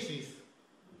pieces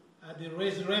at the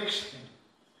resurrection.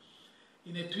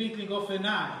 In a twinkling of an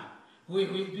eye, we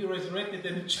will be resurrected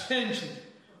and changed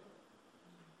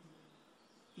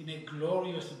in a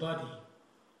glorious body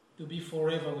to be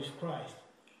forever with Christ.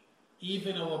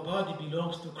 Even our body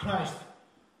belongs to Christ.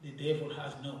 The devil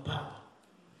has no power.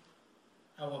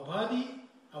 Our body,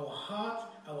 our heart,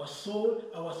 our soul,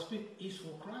 our spirit is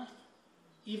for Christ.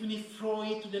 Even if throw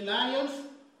it to the lions,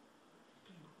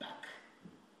 bring back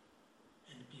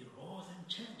and be rose and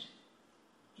changed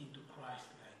into Christ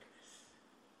likeness.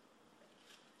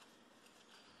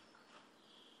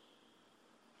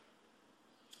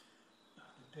 Now,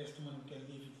 the testimony, we can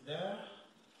leave it there.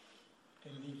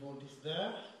 You can leave all this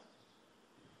there.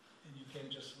 And you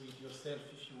can just read yourself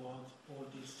if you want all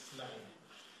this slide.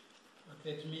 But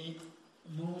let me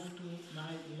move to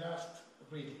my last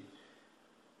reading.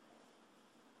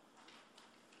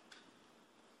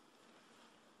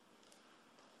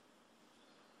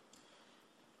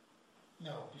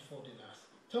 No, before the last.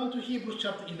 Turn to Hebrews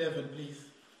chapter 11, please.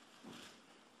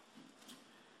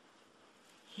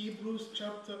 Hebrews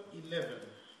chapter 11.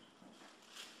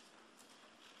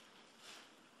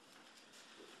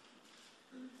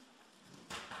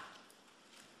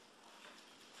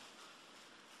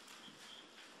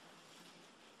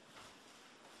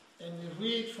 And we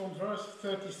read from verse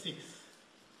 36.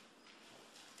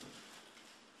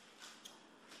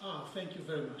 Ah, thank you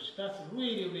very much. That's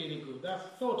really, really good. That's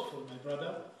thoughtful, my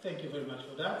brother. Thank you very much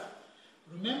for that.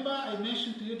 Remember I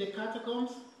mentioned to you the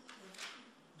catacombs?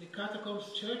 The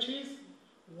catacombs churches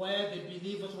where the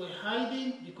believers were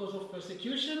hiding because of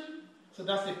persecution? So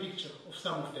that's a picture of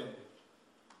some of them.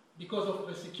 Because of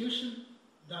persecution,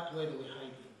 that's where they were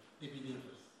hiding, the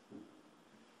believers.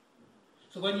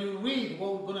 So when you read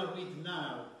what we're going to read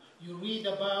now, you read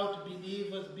about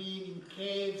believers being in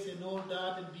caves and all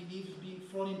that, and believers being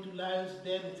thrown into lions'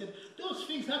 den, etc. Those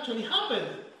things actually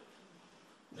happened.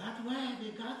 That's where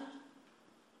they gathered.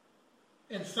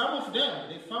 And some of them,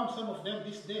 they found some of them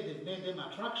this day, they've made them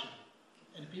attraction.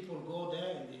 And people go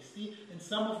there and they see, and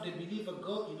some of the believers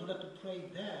go in order to pray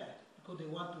there, because they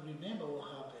want to remember what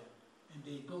happened. And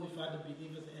they go with other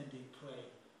believers and they pray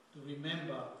to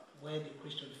remember where the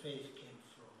Christian faith came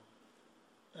from.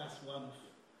 That's one of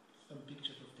some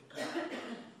pictures of the country.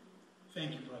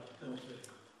 Thank you, brother. That was very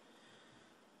good.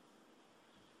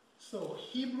 So,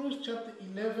 Hebrews chapter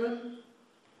 11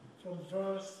 from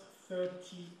verse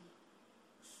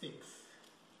 36.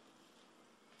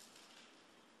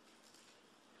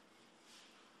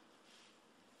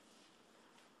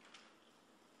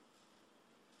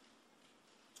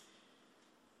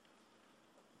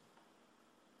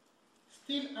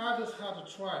 Still others had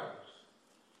trials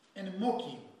and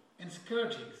mocking and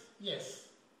scourgings, yes,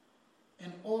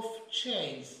 and off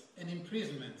chains and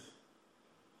imprisonment.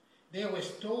 They were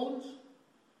stoned,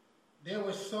 they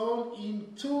were sawn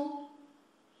in two,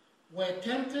 were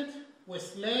tempted, were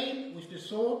slain with the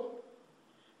sword.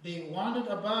 They wandered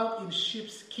about in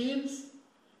sheepskins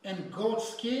and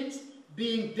goatskins,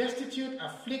 being destitute,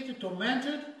 afflicted,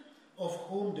 tormented, of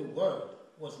whom the world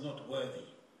was not worthy.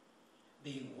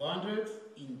 They wandered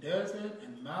in desert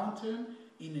and mountain,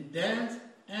 in dens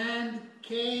and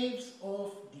caves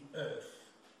of the earth.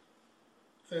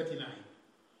 39.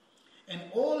 And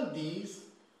all these,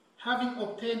 having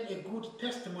obtained a good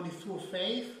testimony through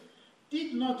faith,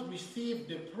 did not receive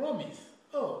the promise.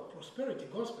 Oh, prosperity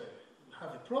gospel, we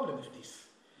have a problem with this.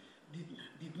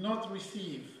 Did not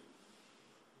receive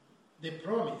the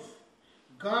promise.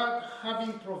 God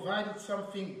having provided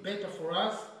something better for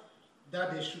us,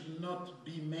 that they should not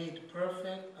be made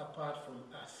perfect apart from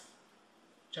us.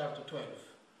 Chapter 12.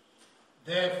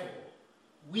 Therefore,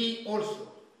 we also,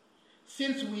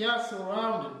 since we are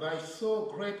surrounded by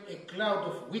so great a cloud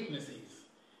of witnesses,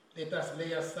 let us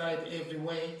lay aside every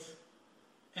weight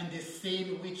and the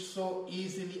sin which so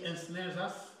easily ensnares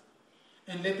us,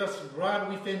 and let us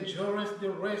run with endurance the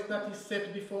race that is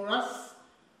set before us,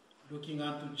 looking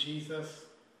unto Jesus,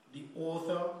 the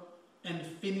author and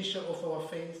finisher of our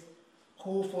faith,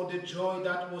 who for the joy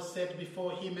that was set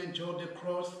before him endured the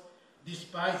cross,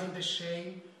 despising the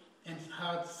shame, and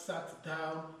had sat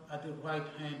down at the right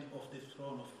hand of the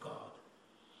throne of God.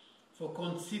 For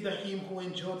consider him who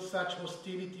endured such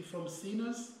hostility from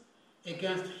sinners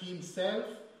against himself,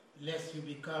 lest you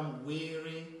become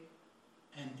weary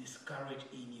and discouraged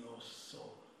in your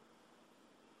soul.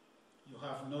 You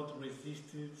have not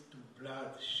resisted to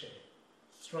bloodshed,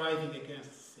 striving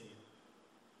against sin.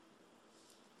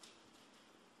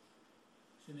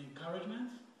 It's an encouragement.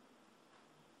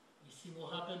 You see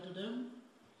what happened to them?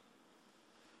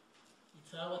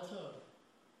 It's our turn.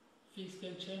 Things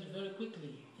can change very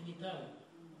quickly anytime.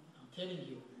 I'm telling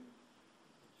you.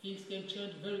 Things can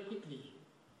change very quickly.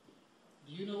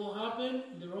 Do you know what happened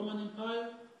in the Roman Empire?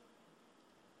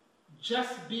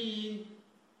 Just being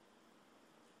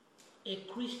a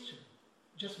Christian,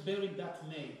 just bearing that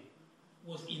name,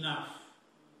 was enough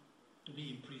to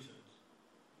be imprisoned.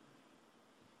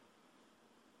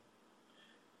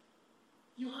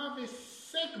 You have a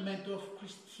segment of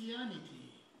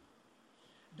Christianity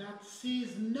that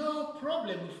sees no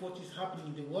problem with what is happening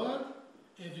in the world.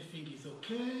 Everything is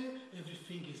okay,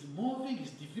 everything is moving,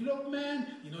 it's development,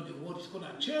 the world is going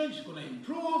to change, it's going to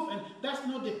improve, and that's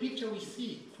not the picture we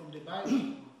see from the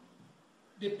Bible.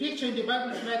 The picture in the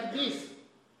Bible is like this.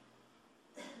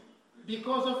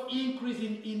 Because of increase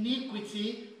in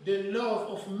iniquity, the love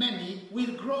of many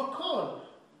will grow cold.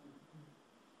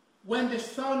 When the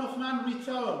Son of Man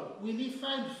returns, will he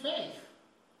find faith?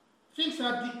 Things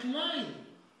are declining,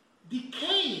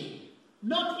 decaying,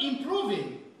 not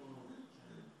improving.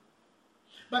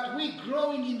 But we're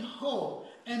growing in hope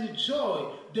and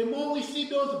joy. The more we see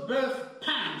those birth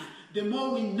pangs, the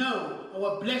more we know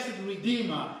our blessed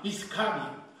Redeemer is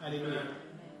coming. Hallelujah. Amen.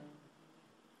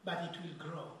 But it will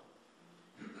grow.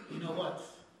 You know what?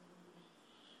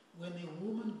 When a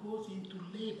woman goes into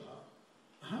labor,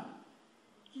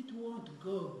 it won't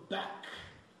go back.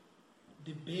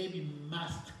 The baby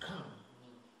must come.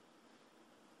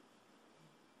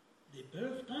 The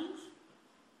birth pangs,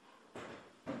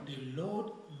 the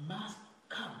Lord must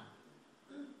come.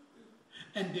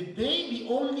 And the baby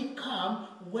only comes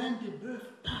when the birth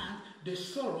pain, the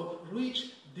sorrow,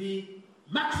 reach the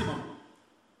maximum.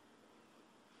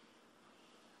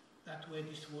 That's where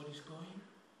this world is going.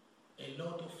 A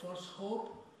lot of false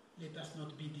hope. Let us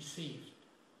not be deceived.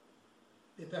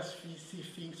 Let us see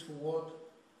things for what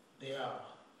they are.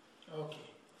 Okay,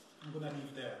 I'm going to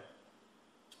leave there.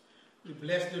 We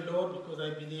bless the Lord because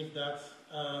I believe that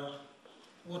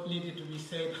what needed to be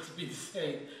said has been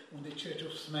said in the Church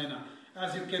of Smyrna.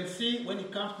 As you can see, when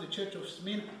it comes to the Church of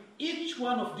Smyrna, each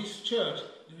one of this church,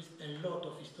 there is a lot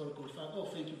of historical facts. Oh,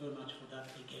 thank you very much for that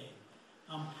again.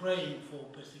 I'm praying for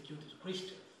persecuted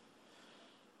Christians.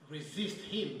 Resist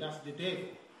him, that's the devil.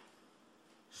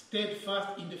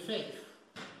 Steadfast in the faith,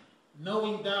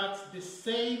 knowing that the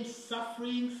same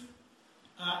sufferings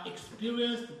are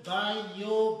experienced by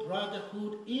your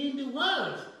brotherhood in the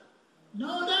world.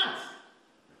 Know that.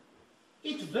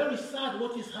 It's very sad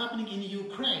what is happening in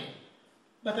Ukraine.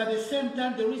 But at the same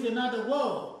time, there is another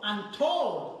war,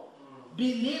 untold.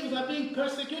 Believers are being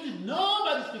persecuted.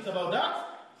 Nobody speaks about that.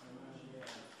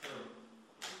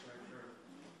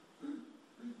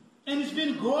 And it's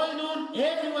been going on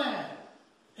everywhere.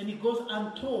 And it goes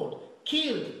untold.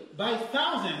 Killed by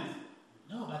thousands.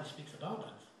 Nobody speaks about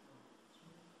that.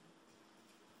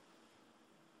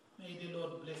 May the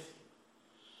Lord bless you.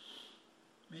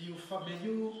 May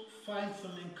you find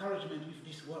some encouragement with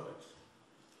these words.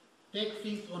 Take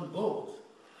things on board.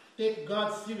 Take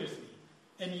God seriously.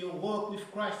 And your walk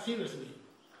with Christ seriously.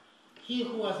 He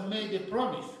who has made a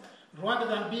promise, rather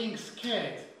than being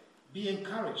scared, be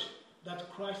encouraged that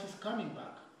Christ is coming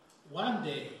back. One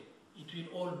day, it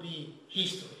will all be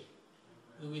history.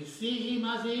 We will see him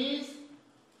as he is.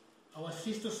 Our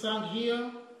sister sang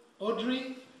here,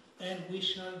 Audrey, and we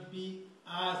shall be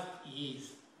as he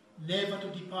is. Never to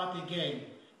depart again,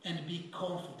 and be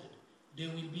comforted. There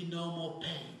will be no more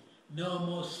pain, no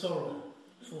more sorrow,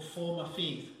 for former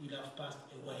things will have passed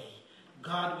away.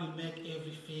 God will make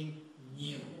everything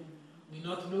new. We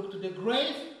not look to the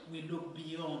grave, we look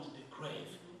beyond the grave,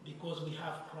 because we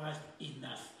have Christ in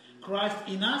us. Christ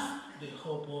in us, the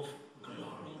hope of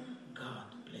glory. God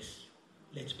bless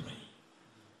you. Let's pray.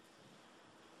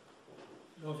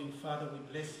 Loving Father, we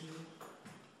bless you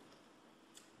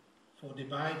for the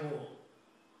Bible,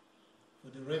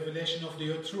 for the revelation of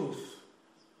your truth.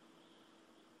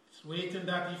 It's written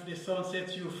that if the Son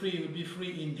sets you free, you will be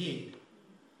free indeed.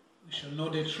 We shall know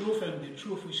the truth, and the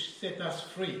truth will set us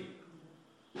free.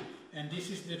 And this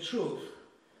is the truth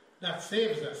that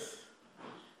saves us,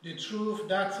 the truth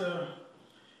that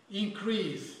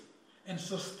increase and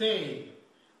sustain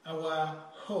our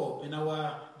hope and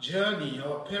our journey,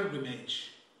 our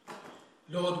pilgrimage.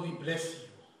 Lord, we bless you.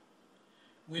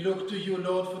 We look to you,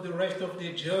 Lord, for the rest of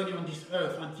the journey on this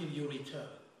earth until you return.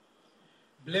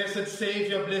 Blessed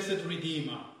Savior, blessed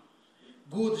Redeemer,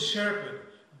 Good Shepherd,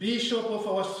 Bishop of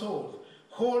our souls,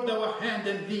 hold our hand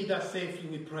and lead us safely,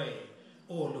 we pray.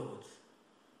 O Lord,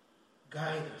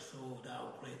 guide us, O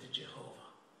thou great Jehovah.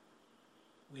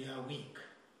 We are weak,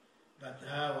 but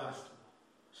thou art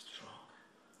strong.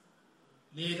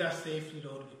 Lead us safely,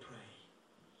 Lord, we pray.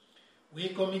 We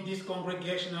commit this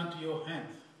congregation unto your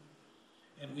hands,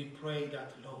 and we pray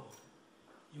that, Lord,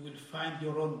 you will find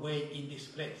your own way in this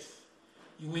place.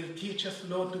 You will teach us,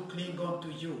 Lord, to cling on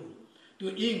to you, to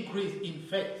increase in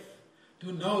faith,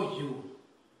 to know you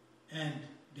and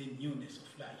the newness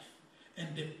of life,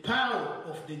 and the power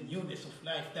of the newness of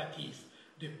life, that is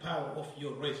the power of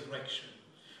your resurrection.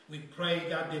 We pray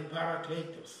that the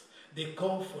Paracletos, the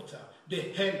Comforter, the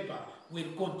Helper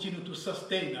will continue to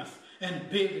sustain us and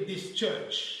build this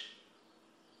church.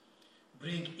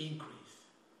 Bring increase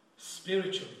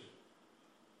spiritually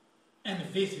and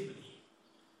visibly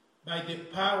by the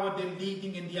power, the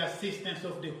leading, and the assistance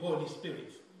of the Holy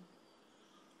Spirit.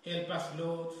 Help us,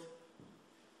 Lord,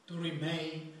 to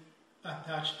remain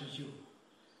attached to you,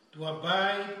 to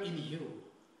abide in you.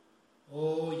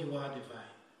 Oh, you are the vine.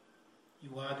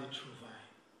 You are the true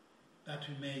vine, that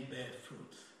we may bear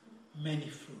fruit, many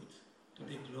fruit, to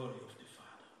the glory of the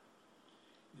Father.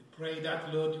 We pray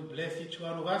that, Lord, you bless each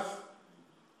one of us,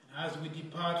 and as we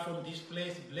depart from this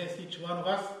place, bless each one of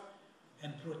us,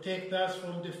 and protect us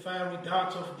from the fiery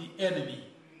darts of the enemy.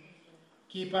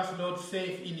 Keep us, Lord,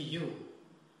 safe in you,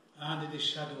 under the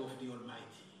shadow of the Almighty.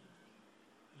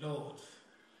 Lord,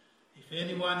 if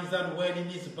anyone is unwell in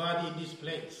his body in this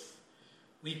place,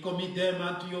 we commit them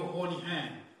unto your holy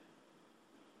hand.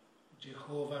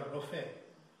 Jehovah Rapha,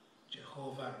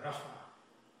 Jehovah Rapha,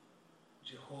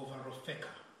 Jehovah Ropheka.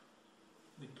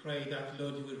 We pray that,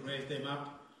 Lord, you will raise them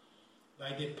up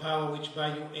by the power which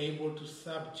by you able to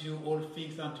subdue all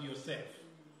things unto yourself.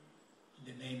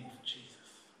 In the name of Jesus,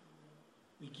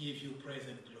 we give you praise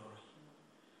and glory.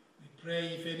 We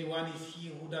pray if anyone is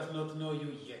here who does not know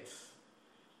you yet,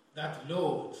 that,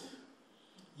 Lord,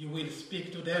 you will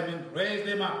speak to them and raise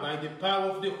them up by the power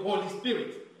of the Holy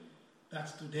Spirit,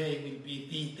 that today will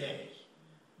be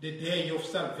the day of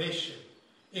salvation,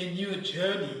 a new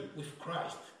journey with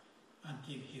Christ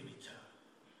until he returns.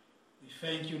 We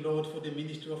thank you, Lord, for the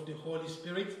ministry of the Holy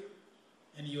Spirit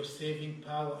and your saving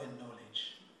power and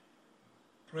knowledge.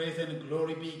 Praise and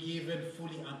glory be given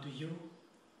fully unto you.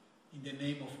 In the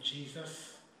name of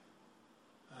Jesus.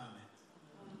 Amen.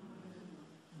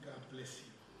 God bless you.